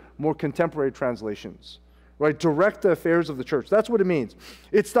older, more contemporary translations. Right? Direct the affairs of the church. That's what it means.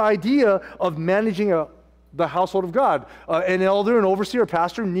 It's the idea of managing the household of God. An elder, an overseer, a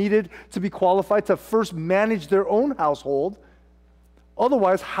pastor needed to be qualified to first manage their own household.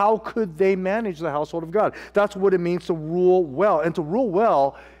 Otherwise, how could they manage the household of God? That's what it means to rule well. And to rule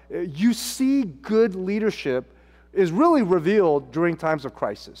well, you see good leadership is really revealed during times of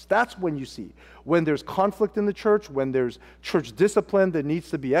crisis. That's when you see. When there's conflict in the church, when there's church discipline that needs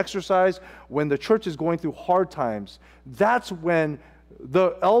to be exercised, when the church is going through hard times, that's when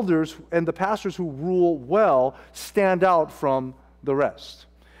the elders and the pastors who rule well stand out from the rest.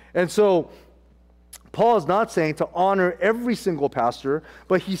 And so Paul is not saying to honor every single pastor,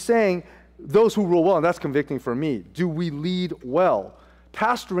 but he's saying those who rule well, and that's convicting for me. Do we lead well?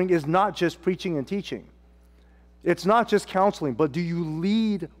 Pastoring is not just preaching and teaching. It's not just counseling, but do you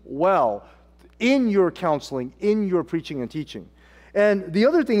lead well in your counseling, in your preaching and teaching? And the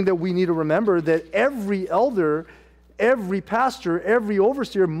other thing that we need to remember that every elder, every pastor, every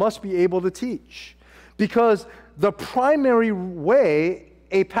overseer must be able to teach. Because the primary way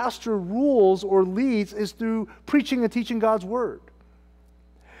a pastor rules or leads is through preaching and teaching God's word.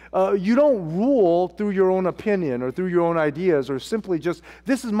 You don't rule through your own opinion or through your own ideas or simply just,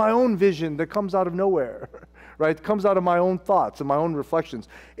 this is my own vision that comes out of nowhere. Right? It comes out of my own thoughts and my own reflections.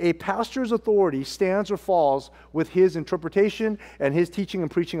 A pastor's authority stands or falls with his interpretation and his teaching and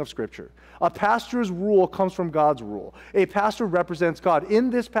preaching of Scripture. A pastor's rule comes from God's rule. A pastor represents God.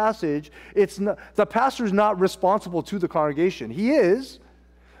 In this passage, the pastor's not responsible to the congregation. He is,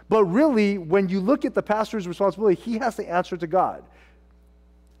 but really, when you look at the pastor's responsibility, he has to answer to God.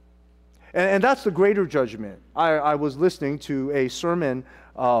 And that's the greater judgment. I was listening to a sermon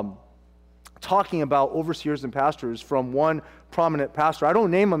talking about overseers and pastors from one prominent pastor. I don't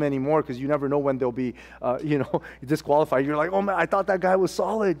name them anymore because you never know when they'll be, disqualified. You're like, oh man, I thought that guy was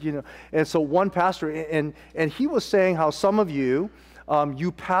solid, And so one pastor, and he was saying how some of you,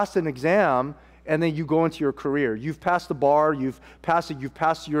 you pass an exam and then you go into your career. You've passed the bar, you've passed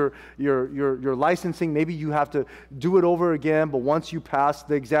your licensing. Maybe you have to do it over again, but once you pass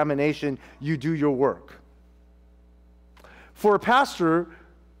the examination, you do your work. For a pastor,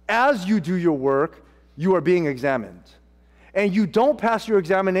 as you do your work, you are being examined. And you don't pass your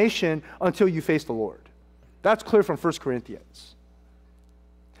examination until you face the Lord. That's clear from 1 Corinthians.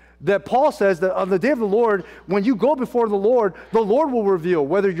 That Paul says that on the day of the Lord, when you go before the Lord will reveal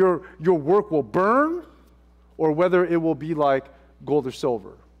whether your work will burn or whether it will be like gold or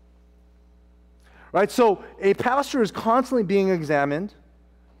silver. Right? So a pastor is constantly being examined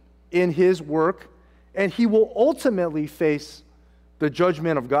in his work and he will ultimately face the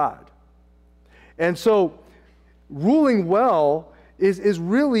judgment of God. And so ruling well is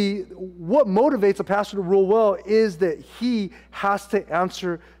really what motivates a pastor to rule well, is that he has to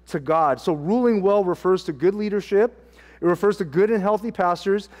answer to God. So ruling well refers to good leadership. It refers to good and healthy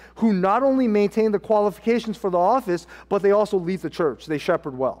pastors who not only maintain the qualifications for the office, but they also lead the church. They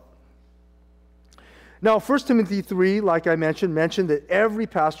shepherd well. Now, 1 Timothy 3, like I mentioned that every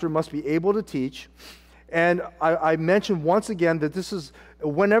pastor must be able to teach. And I mentioned once again that this is,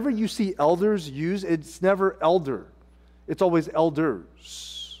 whenever you see elders used, it's never elder. It's always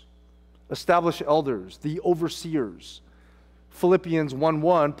elders. Established elders, the overseers. Philippians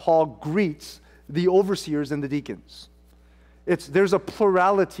 1:1, Paul greets the overseers and the deacons. There's a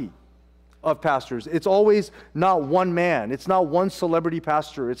plurality of pastors. It's always not one man. It's not one celebrity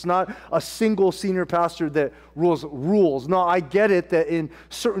pastor. It's not a single senior pastor that rules. No, I get it that in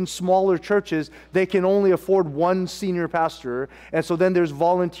certain smaller churches, they can only afford one senior pastor. And so then there's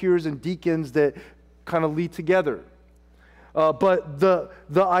volunteers and deacons that kind of lead together. But the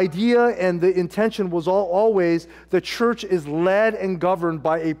idea and the intention was always the church is led and governed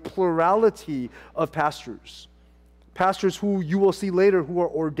by a plurality of pastors. Pastors who you will see later who are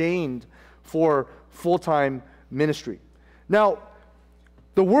ordained for full-time ministry. Now,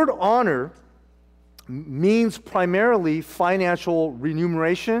 the word honor means primarily financial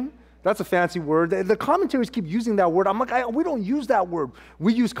remuneration. That's a fancy word. The commentaries keep using that word. I'm like, we don't use that word.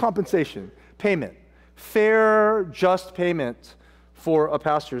 We use compensation, payment. Fair, just payment for a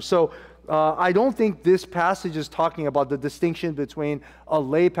pastor. So I don't think this passage is talking about the distinction between a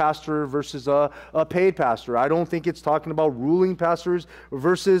lay pastor versus a paid pastor. I don't think it's talking about ruling pastors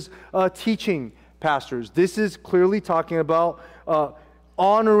versus teaching pastors. This is clearly talking about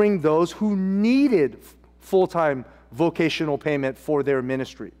honoring those who needed full-time vocational payment for their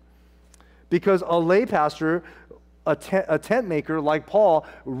ministry. Because a lay pastor, a tent maker like Paul,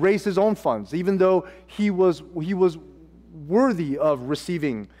 raised his own funds, even though he was worthy of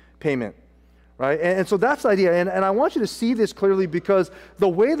receiving payment, right? And so that's the idea. And I want you to see this clearly because the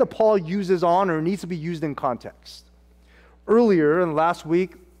way that Paul uses honor needs to be used in context. Earlier, and last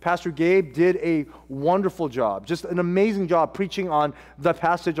week, Pastor Gabe did a wonderful job, just an amazing job preaching on the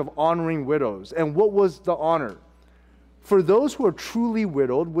passage of honoring widows. And what was the honor? For those who are truly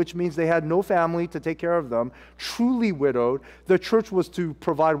widowed, which means they had no family to take care of them, truly widowed, the church was to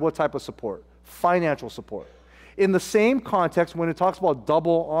provide what type of support? Financial support. In the same context, when it talks about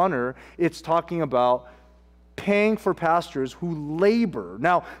double honor, it's talking about paying for pastors who labor.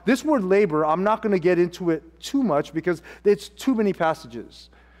 Now, this word labor, I'm not going to get into it too much because it's too many passages.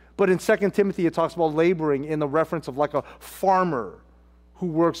 But in 2 Timothy, it talks about laboring in the reference of like a farmer who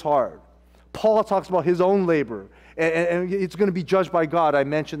works hard. Paul talks about his own labor, and it's going to be judged by God. I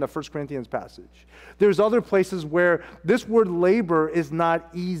mentioned the 1 Corinthians passage. There's other places where this word labor is not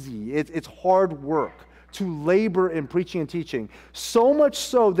easy. It's hard work to labor in preaching and teaching, so much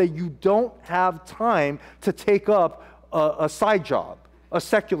so that you don't have time to take up a side job, a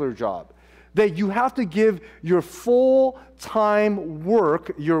secular job, that you have to give your full-time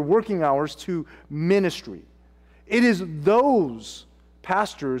work, your working hours, to ministry. It is those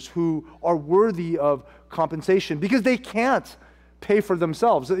pastors who are worthy of compensation because they can't pay for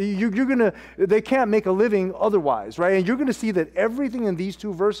themselves. They can't make a living otherwise, right? And you're going to see that everything in these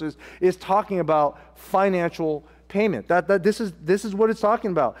two verses is talking about financial payment. This is what it's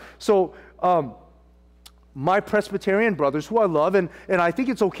talking about. So my Presbyterian brothers, who I love, and I think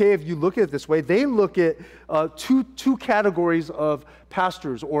it's okay if you look at it this way, they look at two categories of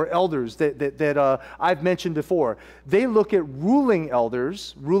pastors or elders that I've mentioned before. They look at ruling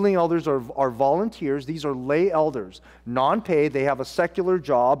elders. Ruling elders are volunteers. These are lay elders, non-paid. They have a secular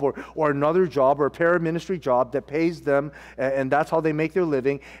job or another job or a paraministry job that pays them, and that's how they make their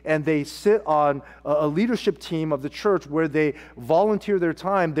living. And they sit on a leadership team of the church where they volunteer their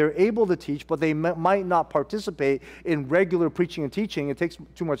time. They're able to teach, but they might not participate in regular preaching and teaching. It takes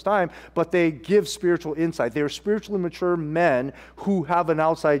too much time, but they give spiritual insight. They're spiritually mature men who have an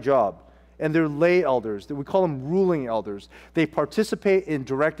outside job, and they're lay elders. We call them ruling elders. They participate in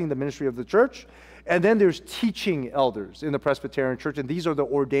directing the ministry of the church. And then there's teaching elders in the Presbyterian church, and these are the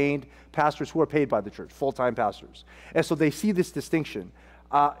ordained pastors who are paid by the church, full-time pastors. And so they see this distinction.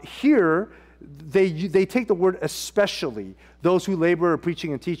 Here, they take the word especially, those who labor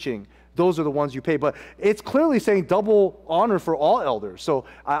preaching and teaching. Those are the ones you pay. But it's clearly saying double honor for all elders. So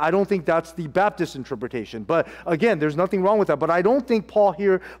I don't think that's the Baptist interpretation. But again, there's nothing wrong with that. But I don't think Paul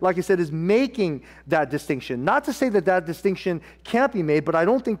here, like I said, is making that distinction. Not to say that distinction can't be made, but I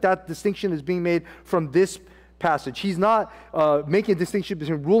don't think that distinction is being made from this passage. He's not making a distinction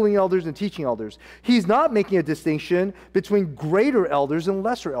between ruling elders and teaching elders. He's not making a distinction between greater elders and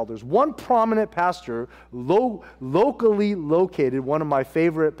lesser elders. One prominent pastor, locally located, one of my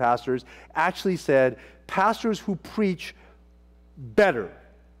favorite pastors, actually said, pastors who preach better,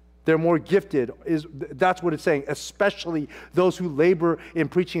 they're more gifted, that's what it's saying, especially those who labor in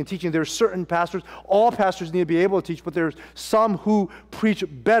preaching and teaching. There are certain pastors, all pastors need to be able to teach, but there's some who preach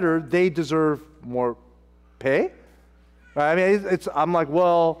better, they deserve more pay. Right? I mean, I'm like,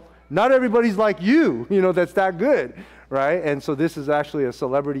 well, not everybody's like you, that's that good, right? And so this is actually a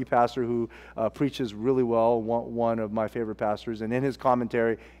celebrity pastor who preaches really well, one of my favorite pastors, and in his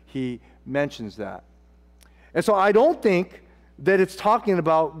commentary, he mentions that. And so I don't think that it's talking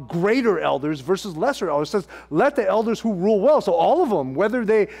about greater elders versus lesser elders. It says, let the elders who rule well. So all of them, whether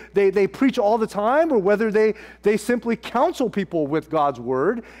they preach all the time or whether they simply counsel people with God's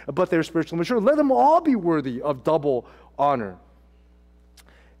word, but they're spiritually mature, let them all be worthy of double honor.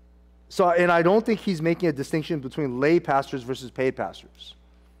 So, and I don't think he's making a distinction between lay pastors versus paid pastors.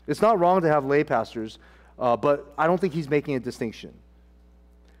 It's not wrong to have lay pastors, but I don't think he's making a distinction.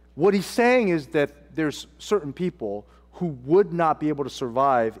 What he's saying is that there's certain people who would not be able to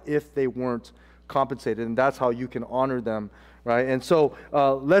survive if they weren't compensated, and that's how you can honor them, right? And so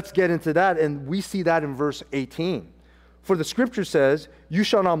let's get into that, and we see that in verse 18. For the scripture says, you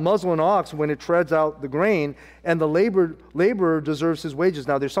shall not muzzle an ox when it treads out the grain, and the laborer deserves his wages.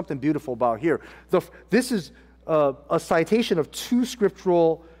 Now, there's something beautiful about here. This is a citation of two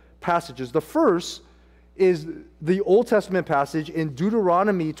scriptural passages. The first is the Old Testament passage in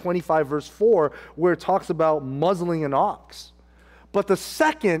Deuteronomy 25, verse 4, where it talks about muzzling an ox. But the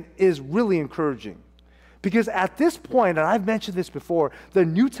second is really encouraging, because at this point, and I've mentioned this before, the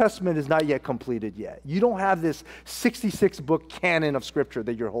New Testament is not yet completed yet. You don't have this 66-book canon of Scripture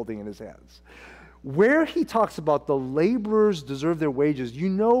that you're holding in his hands. Where he talks about the laborers deserve their wages, you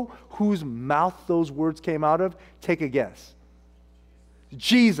know whose mouth those words came out of? Take a guess.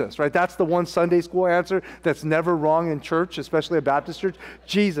 Jesus, right? That's the one Sunday school answer that's never wrong in church, especially a Baptist church.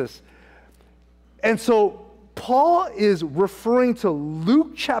 Jesus. And so Paul is referring to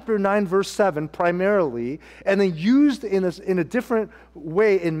Luke chapter 9, verse 7 primarily, and then used in a different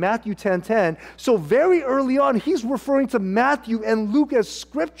way in Matthew 10:10. So very early on, he's referring to Matthew and Luke as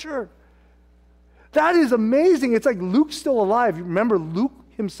scripture. That is amazing. It's like Luke's still alive. Remember, Luke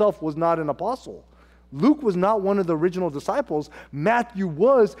himself was not an apostle. Luke was not one of the original disciples. Matthew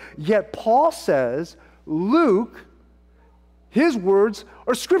was, yet Paul says, Luke, his words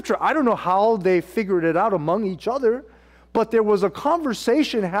are scripture. I don't know how they figured it out among each other, but there was a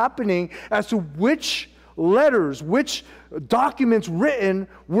conversation happening as to which letters, which documents written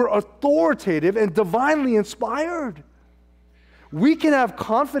were authoritative and divinely inspired. We can have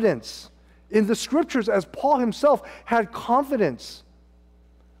confidence in the scriptures as Paul himself had confidence.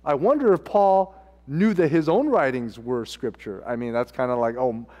 I wonder if Paul knew that his own writings were scripture. I mean, that's kind of like,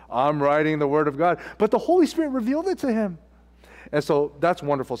 oh, I'm writing the word of God. But the Holy Spirit revealed it to him. And so that's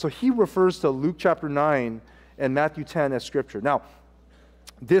wonderful. So he refers to Luke chapter 9 and Matthew 10 as scripture. Now,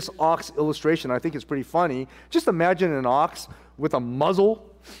 this ox illustration I think is pretty funny. Just imagine an ox with a muzzle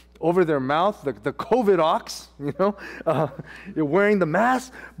over their mouth, the COVID ox, you're wearing the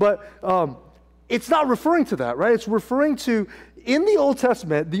mask. But it's not referring to that, right? It's referring to, in the Old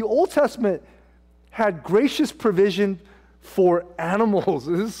Testament had gracious provision for animals.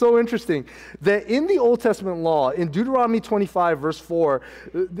 This is so interesting that in the Old Testament law, in Deuteronomy 25, verse 4,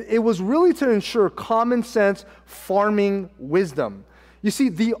 it was really to ensure common sense farming wisdom. You see,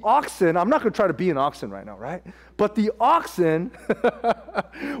 the oxen, I'm not going to try to be an oxen right now, right? But the oxen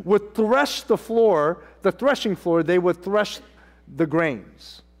would thresh the threshing floor, they would thresh the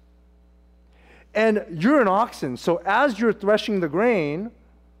grains. And you're an oxen, so as you're threshing the grain,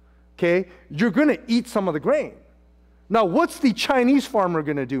 okay, you're going to eat some of the grain. Now, what's the Chinese farmer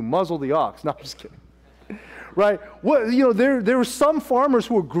going to do? Muzzle the ox. No, I'm just kidding. Right? There were some farmers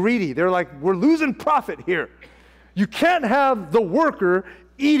who were greedy. They're like, we're losing profit here. You can't have the worker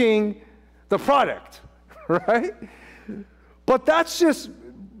eating the product, right? But that's just,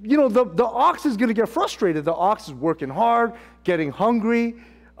 the ox is going to get frustrated. The ox is working hard, getting hungry,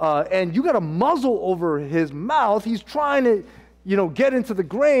 and you got a muzzle over his mouth. He's trying to, get into the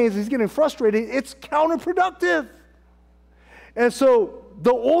grains. He's getting frustrated. It's counterproductive. And so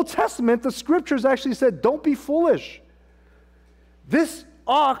the Old Testament, the scriptures actually said, don't be foolish. This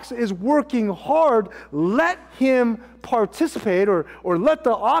ox is working hard. Let him participate, or let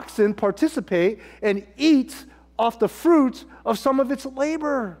the oxen participate and eat off the fruit of some of its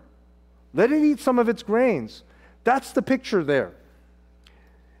labor. Let it eat some of its grains. That's the picture there.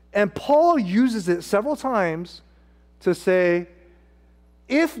 And Paul uses it several times to say,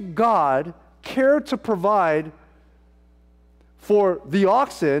 if God cared to provide for the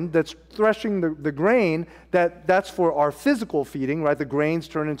oxen that's threshing the grain, that's for our physical feeding, right? The grains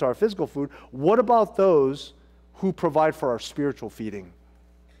turn into our physical food. What about those who provide for our spiritual feeding?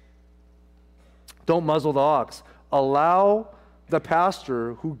 Don't muzzle the ox. Allow the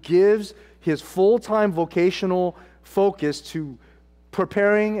pastor who gives his full-time vocational focus to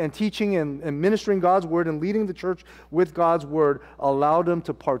preparing and teaching and ministering God's word and leading the church with God's word, allow them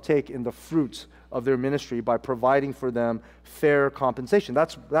to partake in the fruits of their ministry by providing for them fair compensation.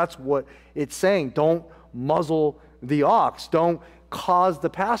 That's what it's saying. Don't muzzle the ox. Don't cause the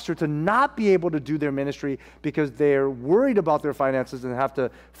pastor to not be able to do their ministry because they're worried about their finances and have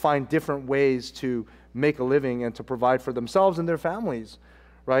to find different ways to make a living and to provide for themselves and their families,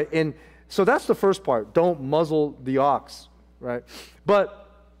 right? And so that's the first part. Don't muzzle the ox, right? But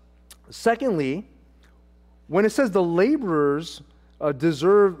secondly, when it says the laborers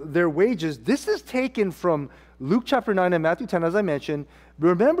deserve their wages, this is taken from Luke chapter 9 and Matthew 10, as I mentioned.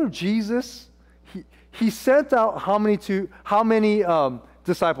 Remember Jesus, he sent out how many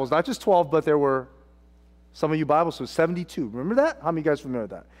disciples? Not just 12, but there were, some of you Bible students, 72. Remember that? How many of you guys remember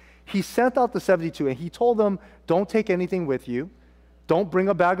that? He sent out the 72, and he told them, don't take anything with you. Don't bring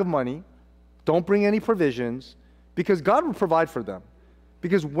a bag of money. Don't bring any provisions, because God will provide for them.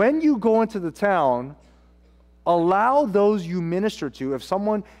 Because when you go into the town, allow those you minister to, if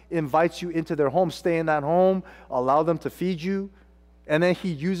someone invites you into their home, stay in that home, allow them to feed you. And then he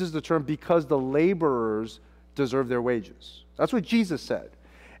uses the term, because the laborers deserve their wages. That's what Jesus said.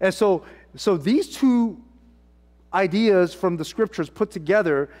 And so these two ideas from the scriptures put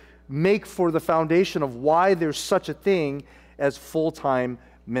together make for the foundation of why there's such a thing as full-time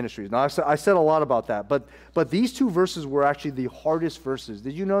ministries. Now, I said a lot about that, but these two verses were actually the hardest verses.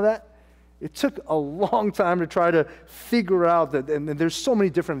 Did you know that? It took a long time to try to figure out that, and there's so many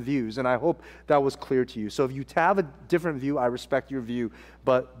different views, and I hope that was clear to you. So if you have a different view, I respect your view,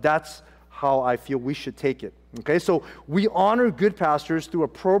 but that's how I feel we should take it. Okay, so we honor good pastors through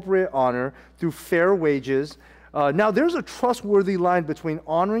appropriate honor, through fair wages. Now, there's a trustworthy line between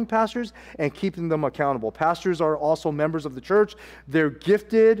honoring pastors and keeping them accountable. Pastors are also members of the church. They're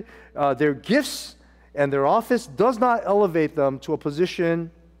gifted. Their gifts and their office does not elevate them to a position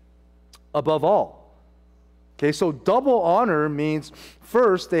above all. Okay, so double honor means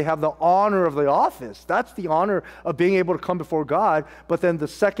first they have the honor of the office. That's the honor of being able to come before God. But then the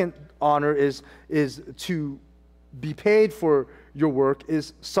second honor is to be paid for your work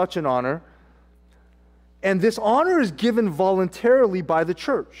is such an honor. And this honor is given voluntarily by the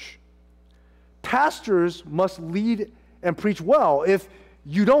church. Pastors must lead and preach well. If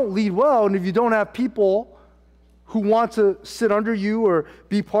you don't lead well, and if you don't have people who want to sit under you or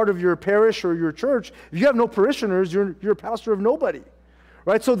be part of your parish or your church, if you have no parishioners, you're a pastor of nobody.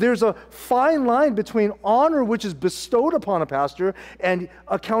 Right? So there's a fine line between honor, which is bestowed upon a pastor, and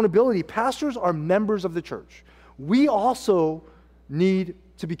accountability. Pastors are members of the church. We also need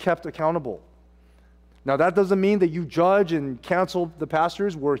to be kept accountable. Now, that doesn't mean that you judge and cancel the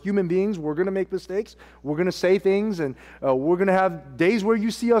pastors. We're human beings. We're going to make mistakes. We're going to say things, and we're going to have days where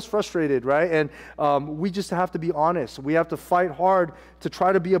you see us frustrated, right? And we just have to be honest. We have to fight hard to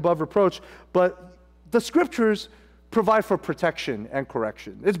try to be above reproach. But the scriptures provide for protection and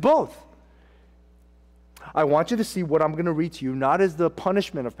correction. It's both. I want you to see what I'm going to read to you, not as the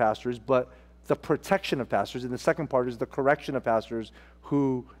punishment of pastors, but the protection of pastors. And the second part is the correction of pastors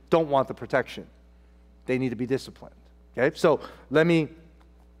who don't want the protection. They need to be disciplined. Okay, so let me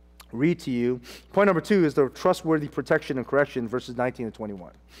read to you. Point number 2 is the trustworthy protection and correction, verses 19 and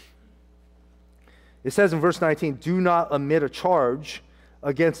 21. It says in verse 19, do not omit a charge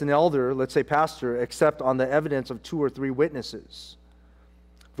against an elder, let's say pastor, except on the evidence of 2 or 3 witnesses.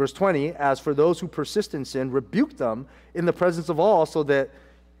 Verse 20, as for those who persist in sin, rebuke them in the presence of all so that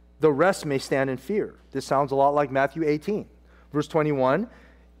the rest may stand in fear. This sounds a lot like Matthew 18. Verse 21,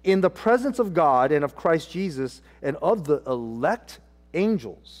 in the presence of God and of Christ Jesus and of the elect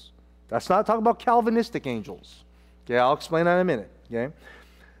angels. That's not talking about Calvinistic angels. Okay, I'll explain that in a minute. Okay,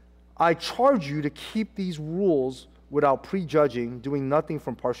 I charge you to keep these rules without prejudging, doing nothing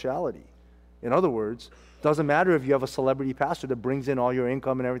from partiality. In other words, doesn't matter if you have a celebrity pastor that brings in all your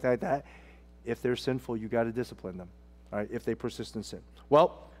income and everything like that. If they're sinful, you got to discipline them. All right, if they persist in sin.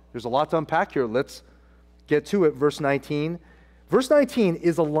 Well, there's a lot to unpack here. Let's get to it. Verse 19. Verse 19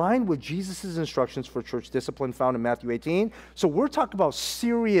 is aligned with Jesus' instructions for church discipline found in Matthew 18. So we're talking about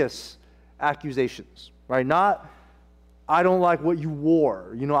serious accusations, right? Not I don't like what you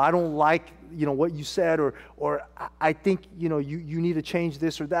wore. I don't like, what you said, or I think, you need to change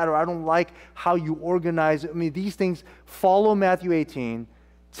this or that, or I don't like how you organize it. I mean, these things, follow Matthew 18,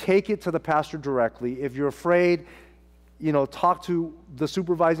 take it to the pastor directly. If you're afraid, talk to the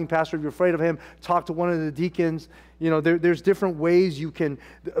supervising pastor. If you're afraid of him, talk to one of the deacons. There's different ways you can,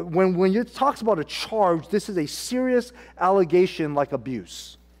 when it talks about a charge, this is a serious allegation like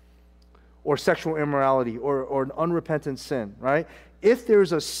abuse or sexual immorality or an unrepentant sin, right? If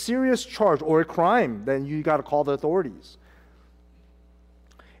there's a serious charge or a crime, then you got to call the authorities.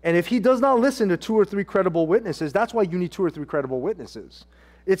 And if he does not listen to 2 or 3 credible witnesses, that's why you need 2 or 3 credible witnesses.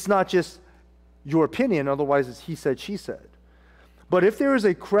 It's not just your opinion, otherwise it's he said, she said. But if there is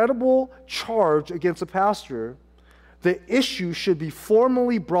a credible charge against a pastor, the issue should be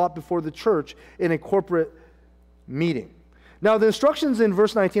formally brought before the church in a corporate meeting. Now, the instructions in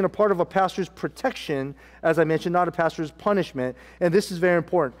verse 19 are part of a pastor's protection, as I mentioned, not a pastor's punishment, and this is very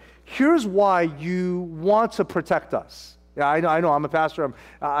important. Here's why you want to protect us. Yeah, I know, I'm a pastor,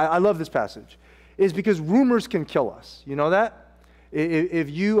 I love this passage. It's because rumors can kill us. You know that? If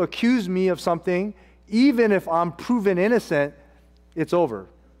you accuse me of something, even if I'm proven innocent, it's over.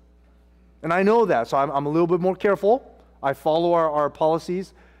 And I know that, so I'm a little bit more careful. I follow our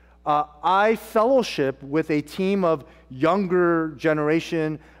policies. I fellowship with a team of younger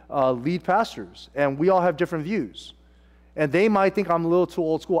generation lead pastors, and we all have different views. And they might think I'm a little too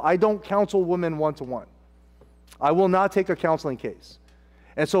old school. I don't counsel women one-to-one. I will not take a counseling case.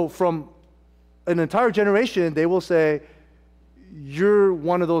 And so from an entire generation, they will say, you're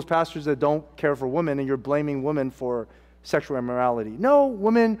one of those pastors that don't care for women, and you're blaming women for sexual immorality. No,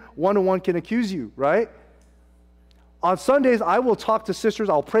 women one-to-one can accuse you, right? On Sundays, I will talk to sisters.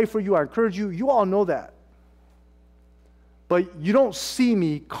 I'll pray for you. I encourage you. You all know that. But you don't see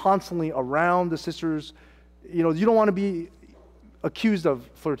me constantly around the sisters. You don't want to be accused of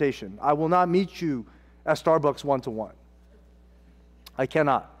flirtation. I will not meet you at Starbucks one-to-one. I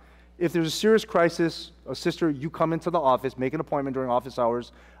cannot. If there's a serious crisis, a sister, you come into the office, make an appointment during office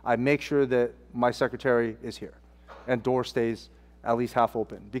hours. I make sure that my secretary is here and door stays at least half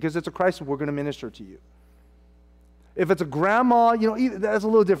open. Because it's a crisis, we're going to minister to you. If it's a grandma, that's a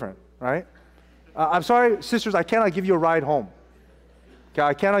little different, right? I'm sorry, sisters, I cannot give you a ride home. Okay,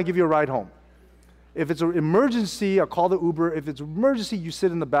 I cannot give you a ride home. If it's an emergency, I'll call the Uber. If it's an emergency, you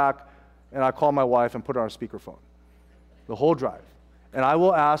sit in the back, and I call my wife and put her on speakerphone. The whole drive. And I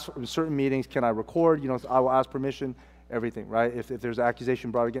will ask in certain meetings, can I record? I will ask permission, everything, right? If there's an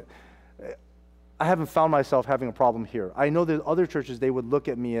accusation brought against. I haven't found myself having a problem here. I know that other churches, they would look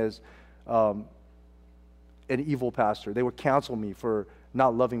at me as an evil pastor. They would counsel me for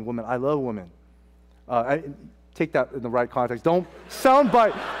not loving women. I love women. I take that in the right context. Don't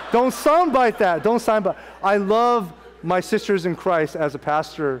soundbite that. Don't soundbite. I love my sisters in Christ as a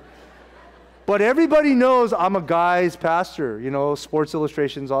pastor. But everybody knows I'm a guy's pastor, Sports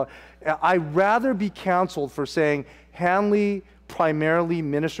Illustrations. I'd rather be counseled for saying Hanley primarily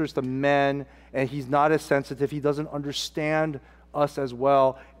ministers to men and he's not as sensitive. He doesn't understand us as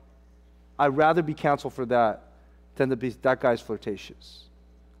well. I'd rather be counseled for that than to be that guy's flirtatious.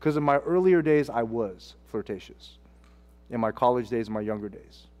 Because in my earlier days, I was flirtatious. In my college days, my younger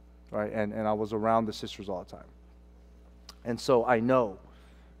days, right? And I was around the sisters all the time. And so I know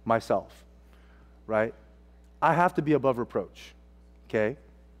myself, right? I have to be above reproach, okay?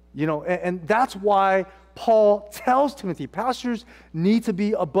 And that's why Paul tells Timothy, pastors need to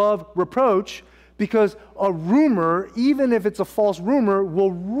be above reproach because a rumor, even if it's a false rumor,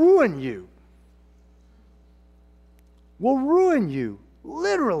 will ruin you. Will ruin you,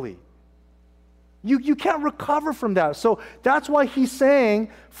 literally. You can't recover from that. So that's why he's saying,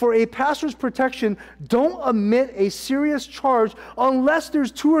 for a pastor's protection, don't omit a serious charge unless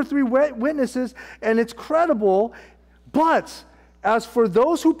there's 2 or 3 witnesses and it's credible. But as for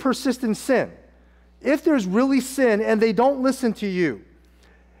those who persist in sin, if there's really sin and they don't listen to you,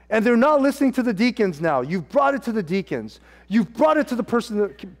 and they're not listening to the deacons now, you've brought it to the deacons, you've brought it to the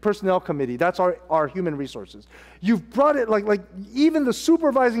personnel committee, that's our human resources. You've brought it, like even the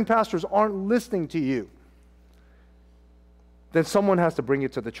supervising pastors aren't listening to you. Then someone has to bring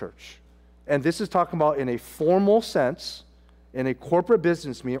it to the church. And this is talking about in a formal sense, in a corporate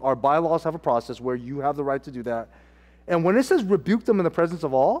business meeting. Our bylaws have a process where you have the right to do that. And when it says rebuke them in the presence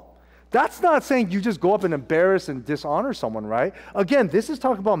of all, that's not saying you just go up and embarrass and dishonor someone, right? Again, this is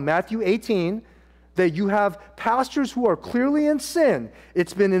talking about Matthew 18, that you have pastors who are clearly in sin.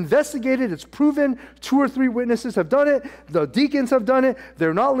 It's been investigated. It's proven. 2 or 3 witnesses have done it. The deacons have done it.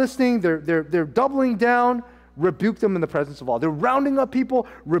 They're not listening. They're doubling down. Rebuke them in the presence of all. They're rounding up people.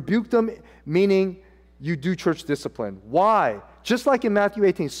 Rebuke them, meaning you do church discipline. Why? Just like in Matthew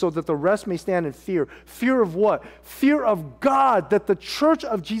 18, so that the rest may stand in fear. Fear of what? Fear of God, that the church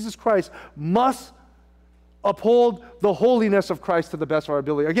of Jesus Christ must uphold the holiness of Christ to the best of our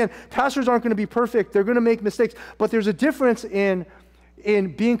ability. Again, pastors aren't going to be perfect. They're going to make mistakes. But there's a difference in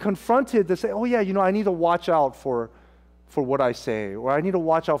being confronted to say, oh yeah, I need to watch out for what I say, or I need to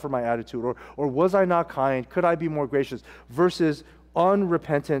watch out for my attitude, or was I not kind? Could I be more gracious? Versus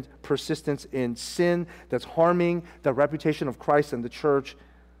unrepentant persistence in sin that's harming the reputation of Christ and the church.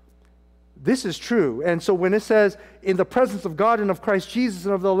 This is true. And so when it says, in the presence of God and of Christ Jesus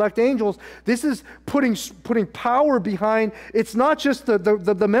and of the elect angels, this is putting power behind. It's not just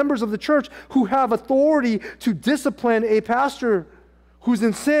the members of the church who have authority to discipline a pastor who's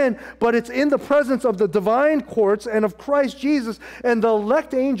in sin, but it's in the presence of the divine courts and of Christ Jesus and the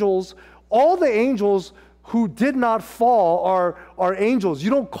elect angels. All the angels who did not fall are angels.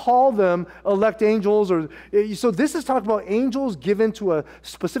 You don't call them elect angels. So this is talking about angels given to a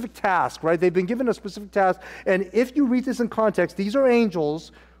specific task, right? They've been given a specific task. And if you read this in context, these are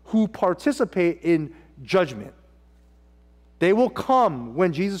angels who participate in judgment. They will come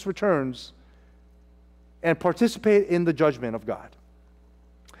when Jesus returns and participate in the judgment of God.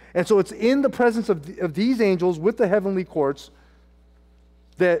 And so it's in the presence of these angels with the heavenly courts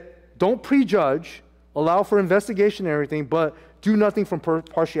that don't prejudge, allow for investigation and everything, but do nothing from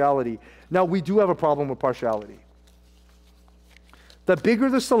partiality. Now, we do have a problem with partiality. The bigger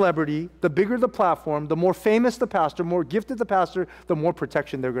the celebrity, the bigger the platform, the more famous the pastor, more gifted the pastor, the more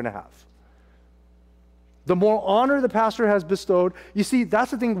protection they're going to have. The more honor the pastor has bestowed. You see,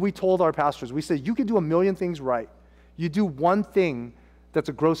 that's the thing we told our pastors. We said, you can do a million things right. You do one thing that's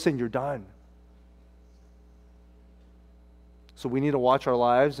a gross sin, you're done. So we need to watch our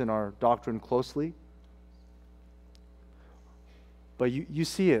lives and our doctrine closely. But you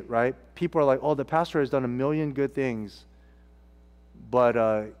see it, right? People are like, oh, the pastor has done a million good things,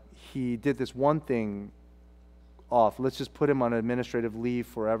 but he did this one thing off. Let's just put him on administrative leave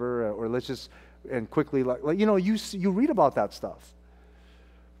forever, or let's just, and quickly, you read about that stuff.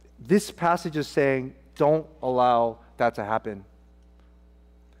 This passage is saying, don't allow that to happen.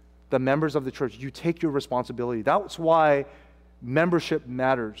 The members of the church, you take your responsibility. That's why membership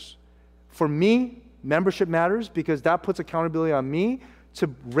matters. For me, membership matters because that puts accountability on me to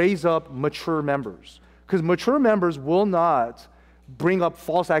raise up mature members. Because mature members will not bring up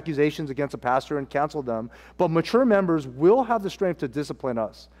false accusations against a pastor and cancel them, but mature members will have the strength to discipline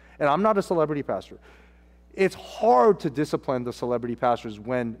us. And I'm not a celebrity pastor. It's hard to discipline the celebrity pastors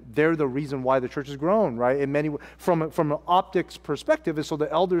when they're the reason why the church has grown, right? In many, from an optics perspective, is so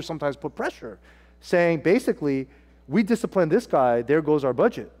the elders sometimes put pressure, saying basically, we discipline this guy, there goes our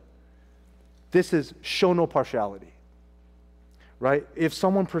budget. This is show no partiality, right? If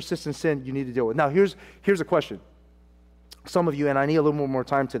someone persists in sin, you need to deal with it. Now, here's a question. Some of you, and I need a little more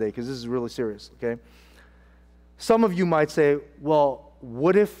time today because this is really serious, okay? Some of you might say, well,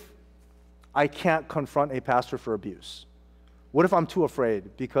 what if I can't confront a pastor for abuse? What if I'm too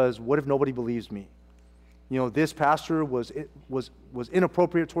afraid? Because what if nobody believes me? This pastor was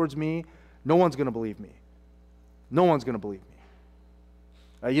inappropriate towards me. No one's going to believe me. No one's going to believe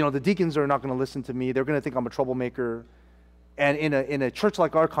me. The deacons are not going to listen to me. They're going to think I'm a troublemaker. And in a church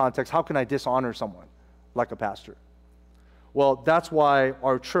like our context, how can I dishonor someone like a pastor? Well, that's why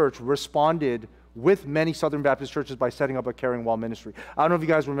our church responded with many Southern Baptist churches by setting up a caring well ministry. I don't know if you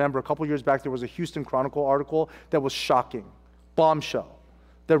guys remember, a couple years back, there was a Houston Chronicle article that was shocking, bombshell,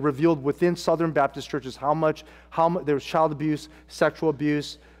 that revealed within Southern Baptist churches how much there was child abuse, sexual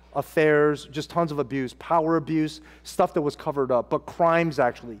abuse, affairs, just tons of abuse, power abuse, stuff that was covered up, but crimes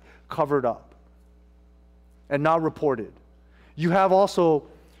actually covered up and not reported. You have also,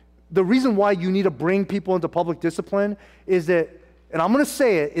 the reason why you need to bring people into public discipline is that, and I'm going to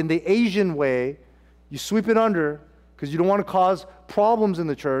say it in the Asian way, you sweep it under because you don't want to cause problems in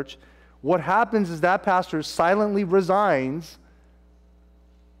the church. What happens is that pastor silently resigns,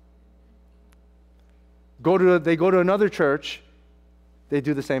 they go to another church, they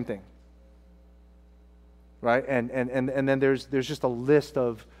do the same thing, right? And then there's just a list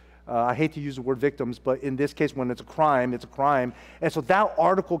of, I hate to use the word victims, but in this case, when it's a crime, it's a crime. And so that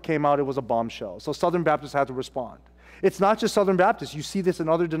article came out, it was a bombshell. So Southern Baptists had to respond. It's not just Southern Baptists. You see this in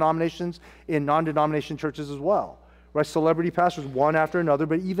other denominations, in non-denomination churches as well, right? Celebrity pastors, one after another,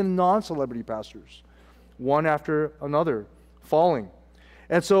 but even non-celebrity pastors, one after another, falling.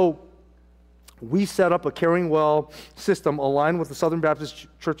 And so we set up a caring well system aligned with the Southern Baptist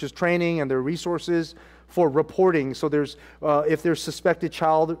Church's training and their resources for reporting. So there's, if there's suspected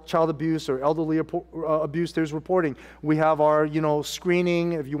child abuse or elderly abuse, there's reporting. We have our,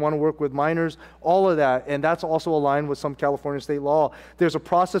 screening if you want to work with minors, all of that. And that's also aligned with some California state law. There's a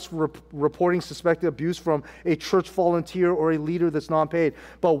process for reporting suspected abuse from a church volunteer or a leader that's non-paid.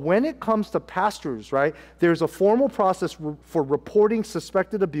 But when it comes to pastors, right, there's a formal process for reporting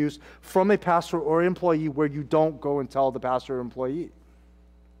suspected abuse from a pastor or employee where you don't go and tell the pastor or employee.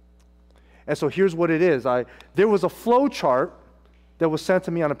 And so here's what it is. There was a flow chart that was sent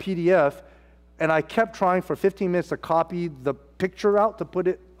to me on a PDF, and I kept trying for 15 minutes to copy the picture out to put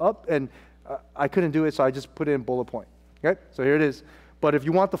it up, and I couldn't do it, so I just put it in bullet point. Okay, so here it is. But if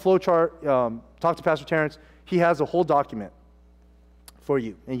you want the flow chart, talk to Pastor Terrence. He has a whole document for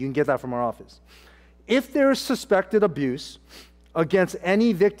you, and you can get that from our office. If there is suspected abuse against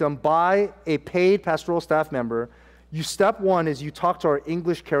any victim by a paid pastoral staff member, step one is you talk to our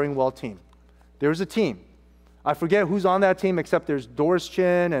English Caring Well team. There's a team. I forget who's on that team, except there's Doris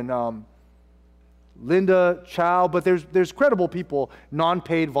Chin and Linda Chow, but there's credible people,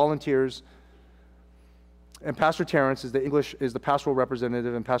 non-paid volunteers. And Pastor Terrence is the pastoral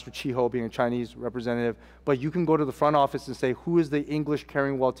representative, and Pastor Chiho being a Chinese representative. But you can go to the front office and say, who is the English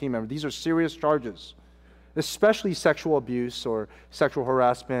Caring Well team member? These are serious charges, especially sexual abuse or sexual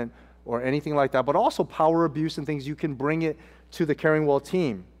harassment or anything like that, but also power abuse and things. You can bring it to the Caring Well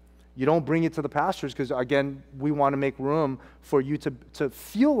team. You don't bring it to the pastors because, again, we want to make room for you to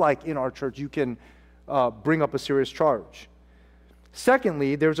feel like in our church you can bring up a serious charge.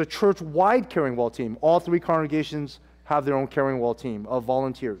 Secondly, there's a church-wide Caring Well team. All 3 congregations have their own Caring Well team of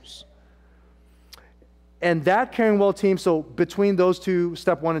volunteers. And that Caring Well team, so between those two,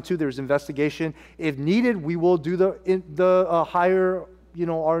 step 1 and 2, there's investigation. If needed, we will do the higher,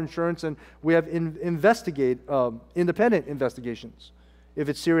 our insurance, and we have independent investigations if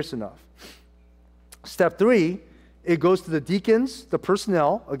it's serious enough. Step 3, it goes to the deacons, the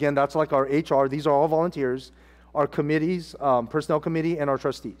personnel. Again, that's like our HR. These are all volunteers. Our committees, personnel committee, and our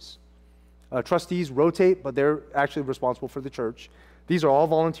trustees. Trustees rotate, but they're actually responsible for the church. These are all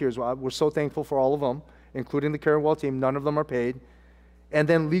volunteers. We're so thankful for all of them, including the Caring Well team. None of them are paid. And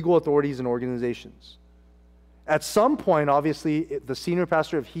then legal authorities and organizations. At some point, obviously, the senior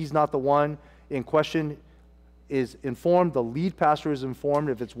pastor, if he's not the one in question, is informed. The lead pastor is informed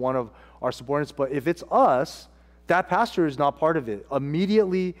if it's one of our subordinates. But if it's us, that pastor is not part of it.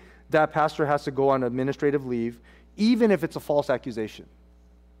 Immediately, that pastor has to go on administrative leave, even if it's a false accusation,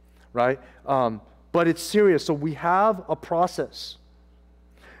 right? But it's serious, so we have a process.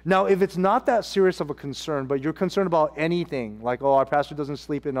 Now, if it's not that serious of a concern, but you're concerned about anything, like, our pastor doesn't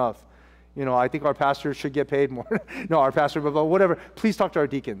sleep enough, I think our pastor should get paid more. No, our pastor, but whatever, please talk to our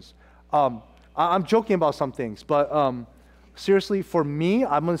deacons. I'm joking about some things, but seriously, for me,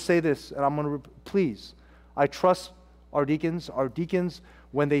 I'm going to say this, and I'm going to, please, I trust our deacons. Our deacons,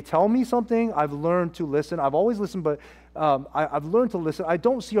 when they tell me something, I've learned to listen. I've always listened, but I've learned to listen. I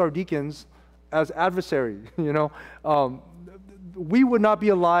don't see our deacons as adversary, we would not be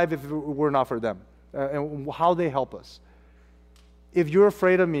alive if it were not for them and how they help us. If you're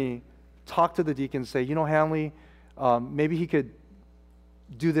afraid of me, talk to the deacons, say, Hanley, maybe he could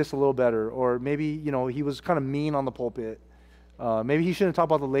do this a little better, or maybe, he was kind of mean on the pulpit. Maybe he shouldn't talk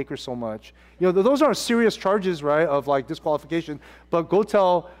about the Lakers so much. Those aren't serious charges, right, of like disqualification, but go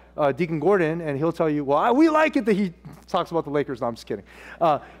tell Deacon Gordon, and he'll tell you, well, we like it that he talks about the Lakers. No, I'm just kidding.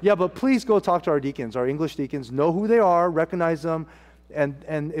 Yeah, but please go talk to our deacons, our English deacons, know who they are, recognize them,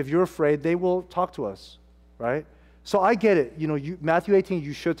 and if you're afraid, they will talk to us, right? So I get it. Matthew 18,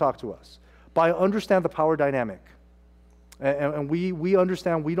 you should talk to us. But I understand the power dynamic. And we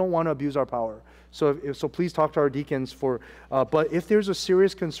understand we don't want to abuse our power. So please talk to our deacons but if there's a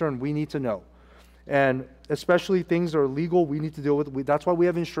serious concern, we need to know. And especially things that are legal, we need to deal with. That's why we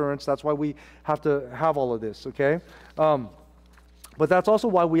have insurance. That's why we have to have all of this, okay? But that's also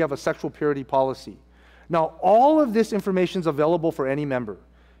why we have a sexual purity policy. Now, all of this information is available for any member.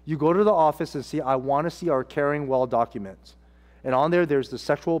 You go to the office and see, I want to see our Caring Well document. And on there's the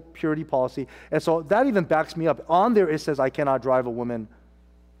sexual purity policy. And so that even backs me up. On there, it says I cannot drive a woman,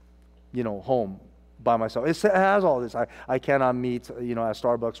 home by myself. It has all this. I cannot meet, at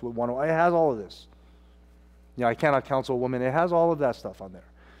Starbucks with one. It has all of this. I cannot counsel a woman. It has all of that stuff on there.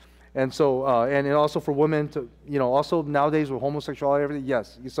 And so, and also for women to, also nowadays with homosexuality, everything,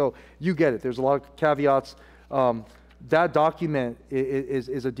 yes. So you get it. There's a lot of caveats. That document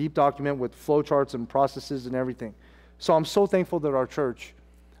is a deep document with flowcharts and processes and everything. So I'm so thankful that our church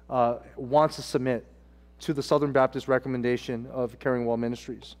wants to submit to the Southern Baptist recommendation of Caring Well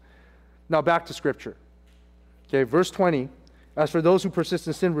Ministries. Now back to Scripture. Okay, verse 20, As for those who persist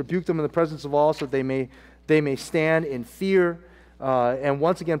in sin, rebuke them in the presence of all, so that they may stand in fear. And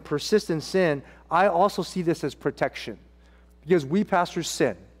once again, persist in sin. I also see this as protection, because we pastors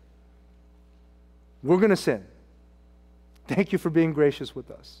sin. We're going to sin. Thank you for being gracious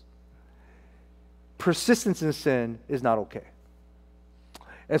with us. Persistence in sin is not okay.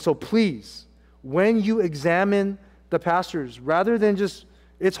 And so please, when you examine the pastors, rather than just,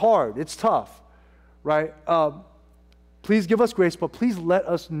 it's hard, it's tough, right? Please give us grace, but please let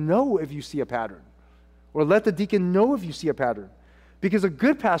us know if you see a pattern. Or let the deacon know if you see a pattern. Because a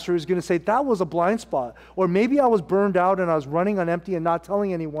good pastor is going to say, that was a blind spot. Or maybe I was burned out and I was running on empty and not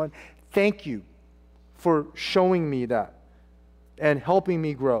telling anyone. Thank you for showing me that and helping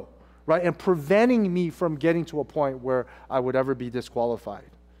me grow, right? And preventing me from getting to a point where I would ever be disqualified,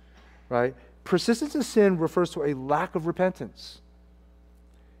 right? Persistence in sin refers to a lack of repentance.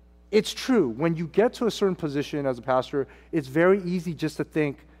 It's true, when you get to a certain position as a pastor, it's very easy just to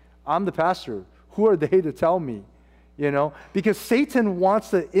think, I'm the pastor. Who are they to tell me? You know, because Satan wants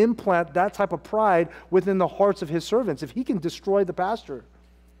to implant that type of pride within the hearts of his servants. If he can destroy the pastor,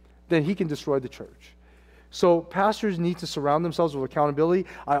 then he can destroy the church. So pastors need to surround themselves with accountability.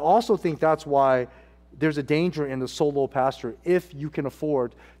 I also think that's why there's a danger in the solo pastor. If you can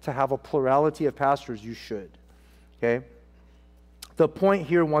afford to have a plurality of pastors, you should. Okay? The point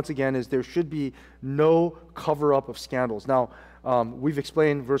here, once again, is there should be no cover-up of scandals. Now, we've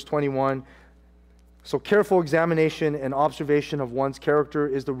explained verse 21. So careful examination and observation of one's character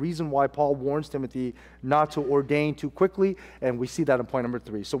is the reason why Paul warns Timothy not to ordain too quickly, and we see that in point number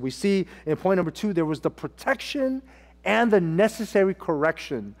 3. So we see in point number 2, there was the protection and the necessary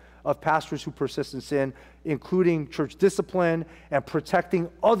correction of pastors who persist in sin, including church discipline and protecting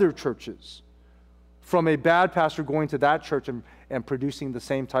other churches from a bad pastor going to that church and producing the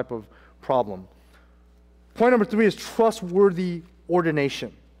same type of problem. Point number 3 is trustworthy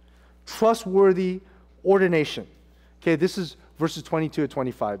ordination. Trustworthy ordination. Okay, this is verses 22 to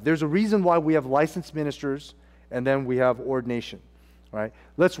 25. There's a reason why we have licensed ministers and then we have ordination. All right,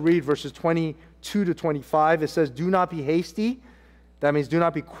 let's read verses 22 to 25. It says, do not be hasty. That means do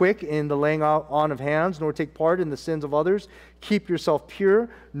not be quick in the laying on of hands, nor take part in the sins of others. Keep yourself pure.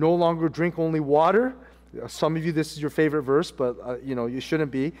 No longer drink only water. Some of you, this is your favorite verse, but you shouldn't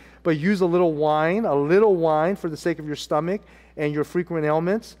be. But use a little wine for the sake of your stomach and your frequent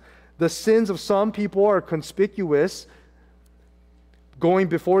ailments. The sins of some people are conspicuous, going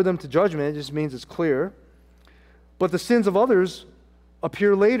before them to judgment. It just means it's clear. But the sins of others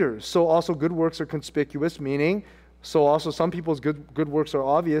appear later. So also good works are conspicuous, meaning so also some people's good works are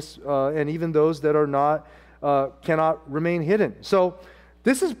obvious, and even those that are not cannot remain hidden. So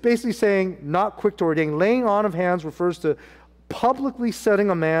this is basically saying not quick to ordain. Laying on of hands refers to publicly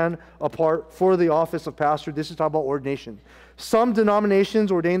setting a man apart for the office of pastor. This is talking about ordination. Some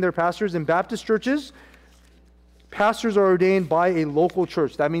denominations ordain their pastors. In Baptist churches, pastors are ordained by a local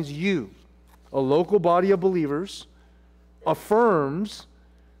church. That means you, a local body of believers, affirms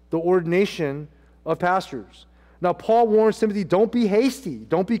the ordination of pastors. Now, Paul warns Timothy, don't be hasty.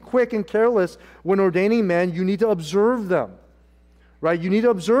 Don't be quick and careless when ordaining men. You need to observe them, right? You need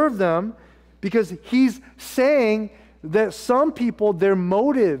to observe them because he's saying that some people, their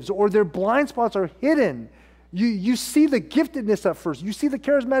motives or their blind spots are hidden. You see the giftedness at first. You see the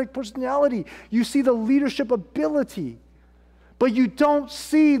charismatic personality. You see the leadership ability. But you don't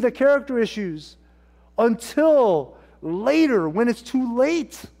see the character issues until later when it's too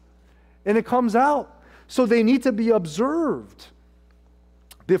late and it comes out. So they need to be observed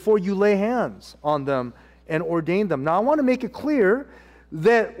before you lay hands on them and ordain them. Now, I want to make it clear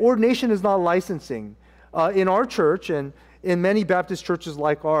that ordination is not licensing. In our church and in many Baptist churches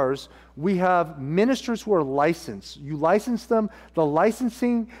like ours, we have ministers who are licensed. You license them. The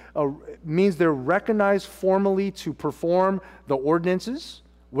licensing means they're recognized formally to perform the ordinances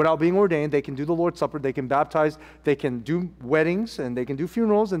without being ordained. They can do the Lord's Supper. They can baptize. They can do weddings, and they can do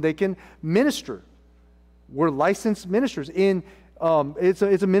funerals, and they can minister. We're licensed ministers. It's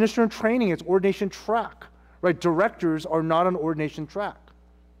a minister in training. It's ordination track, right? Directors are not on ordination track.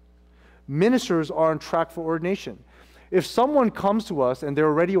 Ministers are on track for ordination. If someone comes to us and they're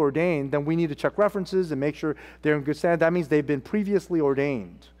already ordained, then we need to check references and make sure they're in good standing. That means they've been previously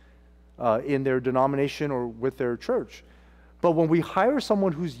ordained in their denomination or with their church. But when we hire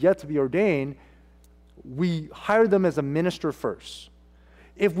someone who's yet to be ordained, we hire them as a minister first.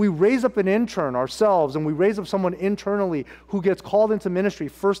 If we raise up an intern ourselves and we raise up someone internally who gets called into ministry,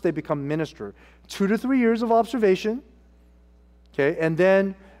 first they become minister. 2 to 3 years of observation, okay, and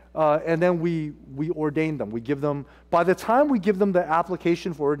then and then we ordain them. We give them, by the time we give them the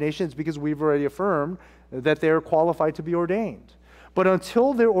application for ordination, it's because we've already affirmed that they're qualified to be ordained. But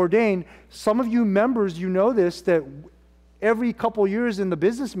until they're ordained, some of you members, you know this, that every couple years in the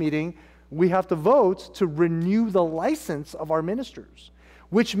business meeting, we have to vote to renew the license of our ministers,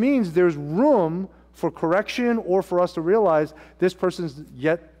 which means there's room for correction or for us to realize this person's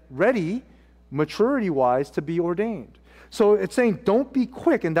yet ready, maturity-wise, to be ordained. So it's saying don't be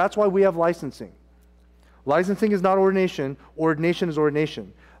quick, and that's why we have licensing. Licensing is not ordination. Ordination is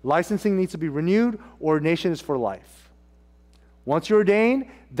ordination. Licensing needs to be renewed. Ordination is for life. Once you're ordained,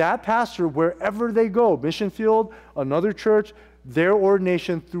 that pastor, wherever they go, mission field, another church, their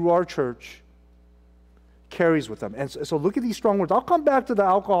ordination through our church carries with them. And so look at these strong words. I'll come back to the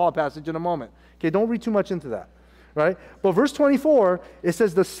alcohol passage in a moment. Okay, don't read too much into that, right? But verse 24, it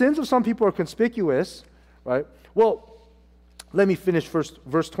says the sins of some people are conspicuous, right? Well, let me finish first,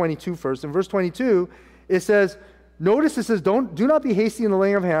 verse 22 first. In verse 22, it says, notice it says, do not be hasty in the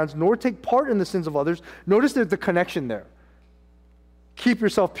laying of hands, nor take part in the sins of others. Notice there's the connection there. Keep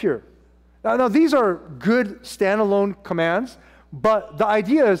yourself pure. Now these are good standalone commands, but the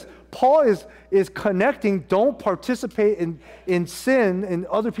idea is Paul is connecting, don't participate in sin, in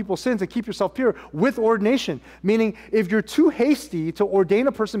other people's sins, and keep yourself pure with ordination. Meaning, if you're too hasty to ordain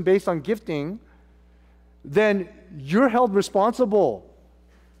a person based on gifting, then you're held responsible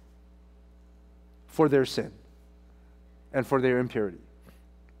for their sin and for their impurity.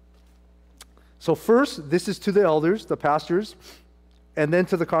 So first, this is to the elders, the pastors, and then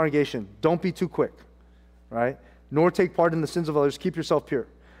to the congregation. Don't be too quick, right? Nor take part in the sins of others. Keep yourself pure.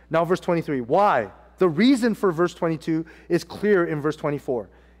 Now, verse 23. Why? The reason for verse 22 is clear in verse 24.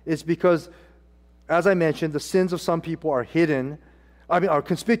 It's because, as I mentioned, the sins of some people are hidden. Are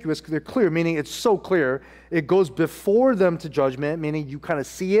conspicuous. They're clear, meaning it's so clear. It goes before them to judgment, meaning you kind of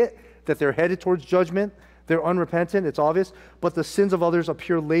see it, that they're headed towards judgment. They're unrepentant. It's obvious. But the sins of others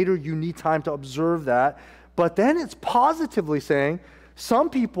appear later. You need time to observe that. But then it's positively saying, some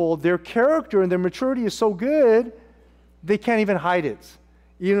people, their character and their maturity is so good, they can't even hide it,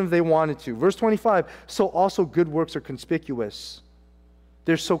 even if they wanted to. Verse 25, so also good works are conspicuous.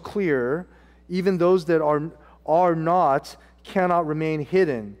 They're so clear, even those that are not cannot remain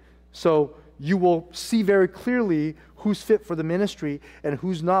hidden. So you will see very clearly who's fit for the ministry and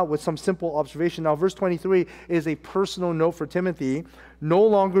who's not with some simple observation. Now, verse 23 is a personal note for Timothy. No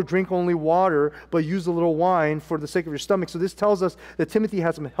longer drink only water, but use a little wine for the sake of your stomach. So this tells us that Timothy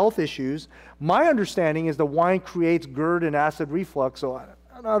has some health issues. My understanding is the wine creates GERD and acid reflux, so I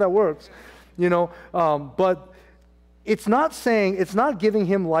don't know how that works, but it's not giving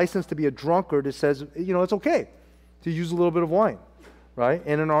him license to be a drunkard. It says, it's okay to use a little bit of wine, right?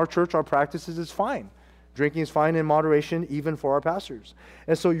 And in our church, our practices is fine. Drinking is fine in moderation, even for our pastors.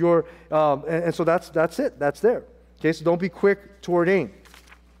 And so so that's it. That's there. Okay, so don't be quick to ordain.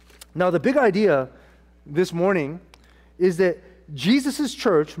 Now, the big idea this morning is that Jesus'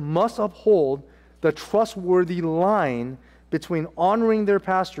 church must uphold the trustworthy line between honoring their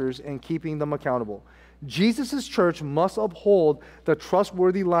pastors and keeping them accountable. Jesus' church must uphold the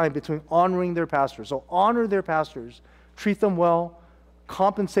trustworthy line between honoring their pastors. So honor their pastors, treat them well,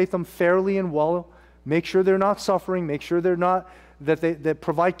 compensate them fairly and well, make sure they're not suffering, make sure they're not, that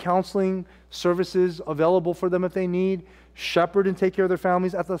provide counseling services available for them if they need, shepherd and take care of their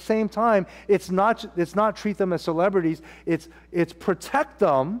families. At the same time, it's not treat them as celebrities, it's protect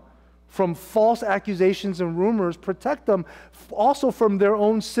them from false accusations and rumors, protect them also from their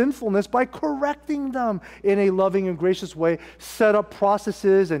own sinfulness by correcting them in a loving and gracious way, set up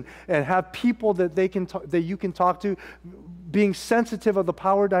processes and have people that that you can talk to, being sensitive of the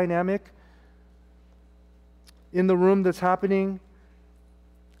power dynamic in the room that's happening.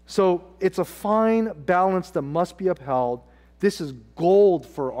 So it's a fine balance that must be upheld. This is gold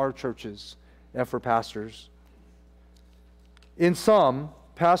for our churches and for pastors. In some,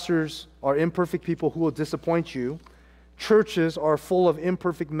 pastors are imperfect people who will disappoint you. Churches are full of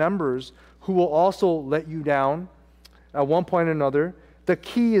imperfect members who will also let you down at one point or another. The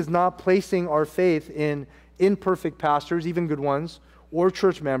key is not placing our faith in imperfect pastors, even good ones, or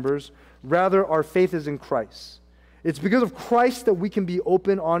church members. Rather, our faith is in Christ. It's because of Christ that we can be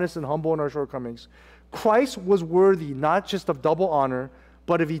open, honest, and humble in our shortcomings. Christ was worthy not just of double honor,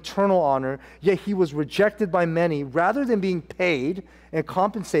 but of eternal honor, yet he was rejected by many. Rather than being paid and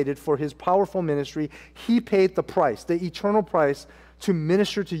compensated for his powerful ministry, he paid the price, the eternal price, to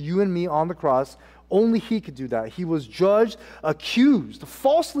minister to you and me on the cross. Only he could do that. He was judged, accused,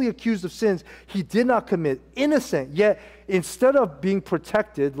 falsely accused of sins he did not commit, innocent. Yet instead of being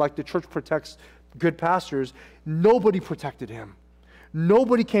protected like the church protects good pastors, nobody protected him.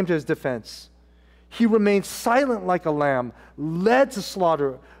 Nobody came to his defense. He remained silent like a lamb, led to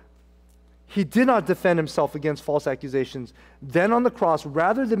slaughter. He did not defend himself against false accusations. Then on the cross,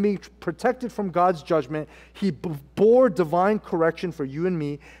 rather than being protected from God's judgment, he bore divine correction for you and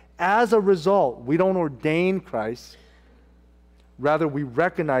me. As a result, we don't ordain Christ. Rather, we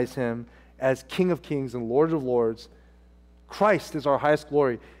recognize him as King of Kings and Lord of Lords. Christ is our highest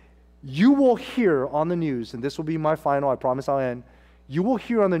glory. You will hear on the news, and this will be my final, I promise I'll end. You will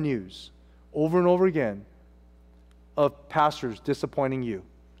hear on the news over and over again of pastors disappointing you,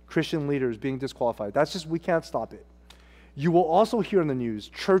 Christian leaders being disqualified. That's just, we can't stop it. You will also hear in the news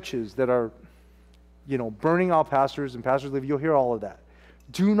churches that are, burning out pastors and pastors leave. You'll hear all of that.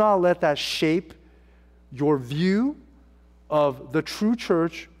 Do not let that shape your view of the true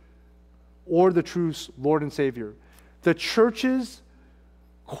church or the true Lord and Savior. The church's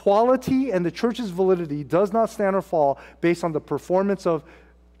quality and the church's validity does not stand or fall based on the performance of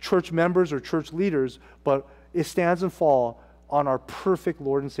church members or church leaders, but it stands and falls on our perfect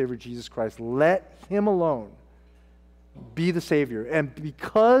Lord and Savior, Jesus Christ. Let him alone be the Savior. And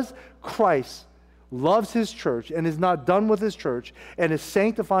because Christ loves his church and is not done with his church and is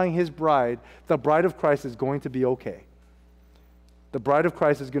sanctifying his bride, the bride of Christ is going to be okay. The bride of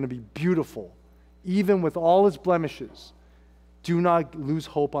Christ is going to be beautiful, even with all its blemishes. Do not lose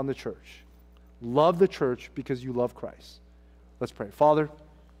hope on the church. Love the church because you love Christ. Let's pray. Father,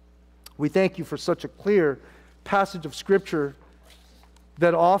 we thank you for such a clear passage of Scripture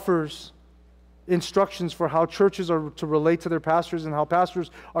that offers instructions for how churches are to relate to their pastors and how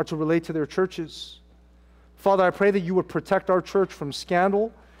pastors are to relate to their churches. Father, I pray that you would protect our church from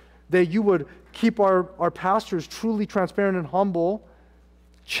scandal, that you would keep our pastors truly transparent and humble,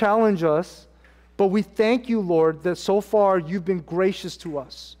 challenge us. But we thank you, Lord, that so far you've been gracious to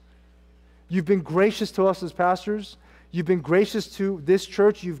us. You've been gracious to us as pastors. You've been gracious to this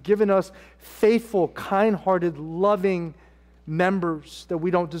church. You've given us faithful, kind-hearted, loving members that we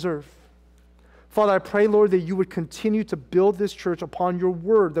don't deserve. Father, I pray, Lord, that you would continue to build this church upon your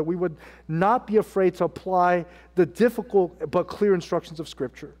word, that we would not be afraid to apply the difficult but clear instructions of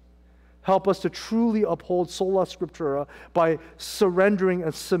Scripture. Help us to truly uphold sola scriptura by surrendering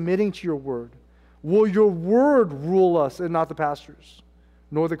and submitting to your word. Will your word rule us and not the pastors,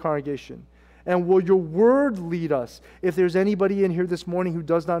 nor the congregation? And will your word lead us? If there's anybody in here this morning who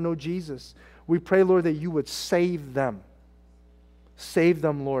does not know Jesus, we pray, Lord, that you would save them. Save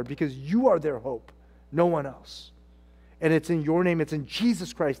them, Lord, because you are their hope, no one else. And it's in your name, it's in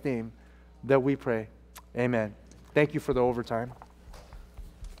Jesus Christ's name that we pray. Amen. Thank you for the overtime.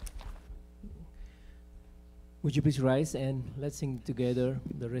 Would you please rise and let's sing together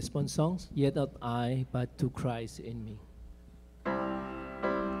the response songs? Yet not I, but to Christ in me. But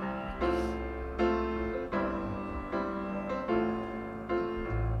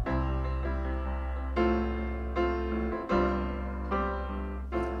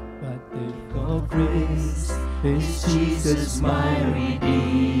the God of grace is Jesus my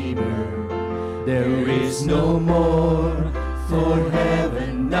Redeemer. There is no more for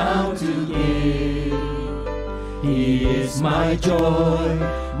heaven now to give. He is my joy,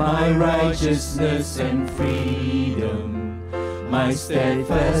 my righteousness and freedom, my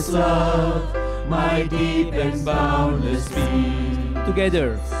steadfast love, my deep and boundless peace.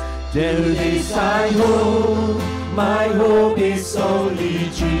 Together. There is I hope, my hope is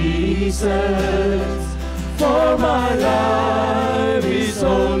only Jesus, for my life is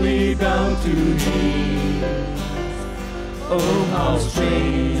only bound to Thee. Oh, how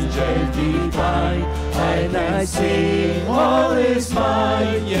strange and divine, and I say, all is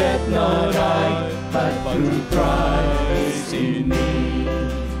mine, yet not I, but through Christ in me.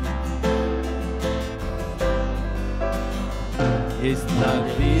 It's not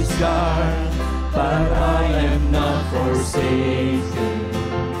this dark, but I am not forsaken.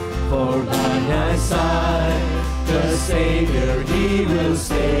 For by my side, the Savior, He will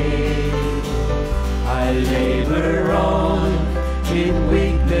stay. I labor on in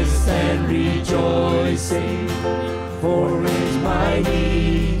weakness and rejoicing, for in my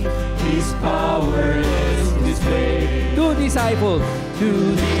need His power is displayed. Two disciples,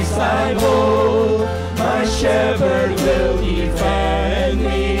 my shepherd will defend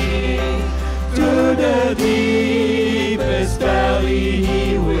me. To the deepest valley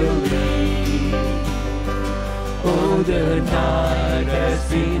He will lead. Oh, the night has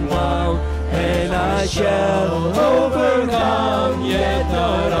been wild, and I shall overcome, yet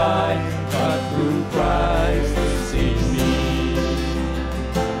not I, but through Christ is in me.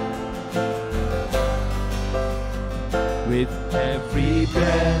 With every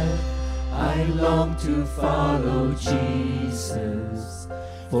breath I I long to follow Jesus,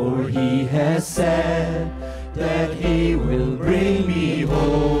 for he has said that he will bring me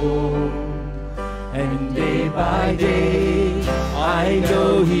home. And day by day, I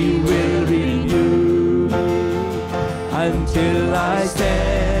know he will renew, until I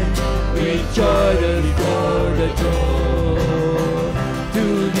stand with joy before the door. To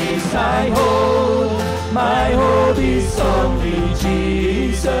this I hold, my hope is only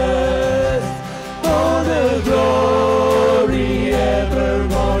Jesus. All the glory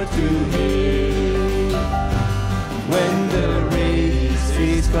evermore to him. When the race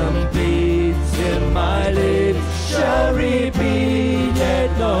is complete, still my lips shall repeat,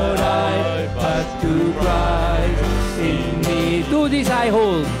 yet not I, but to Christ in me. To this I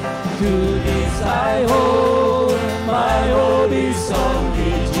hold, to this I hold, my hope is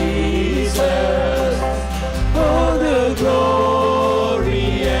only Jesus. All the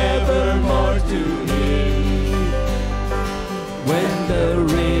glory evermore to him. When the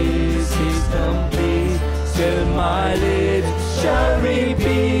race is complete, still my lips shall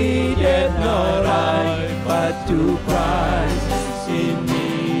repeat, yet not I, but to Christ in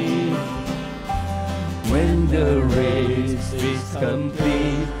me. When the race is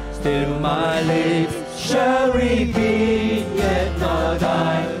complete, still my lips shall repeat, yet not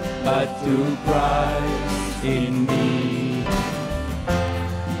I, but to Christ in me.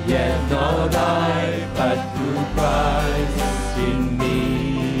 Yet not I, but to Christ in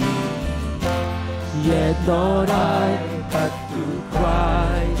me. Yet not I, but to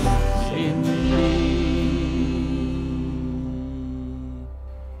Christ in me.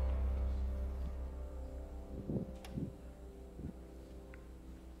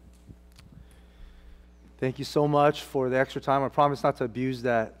 Thank you so much for the extra time. I promise not to abuse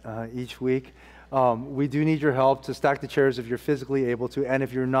that each week. We do need your help to stack the chairs if you're physically able to, and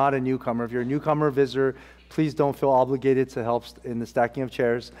if you're not a newcomer. If you're a newcomer or visitor, please don't feel obligated to help in the stacking of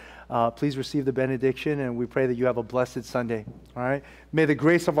chairs. Please receive the benediction, and we pray that you have a blessed Sunday. All right? May the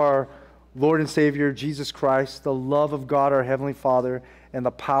grace of our Lord and Savior, Jesus Christ, the love of God, our Heavenly Father, and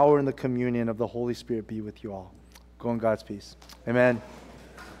the power and the communion of the Holy Spirit be with you all. Go in God's peace. Amen.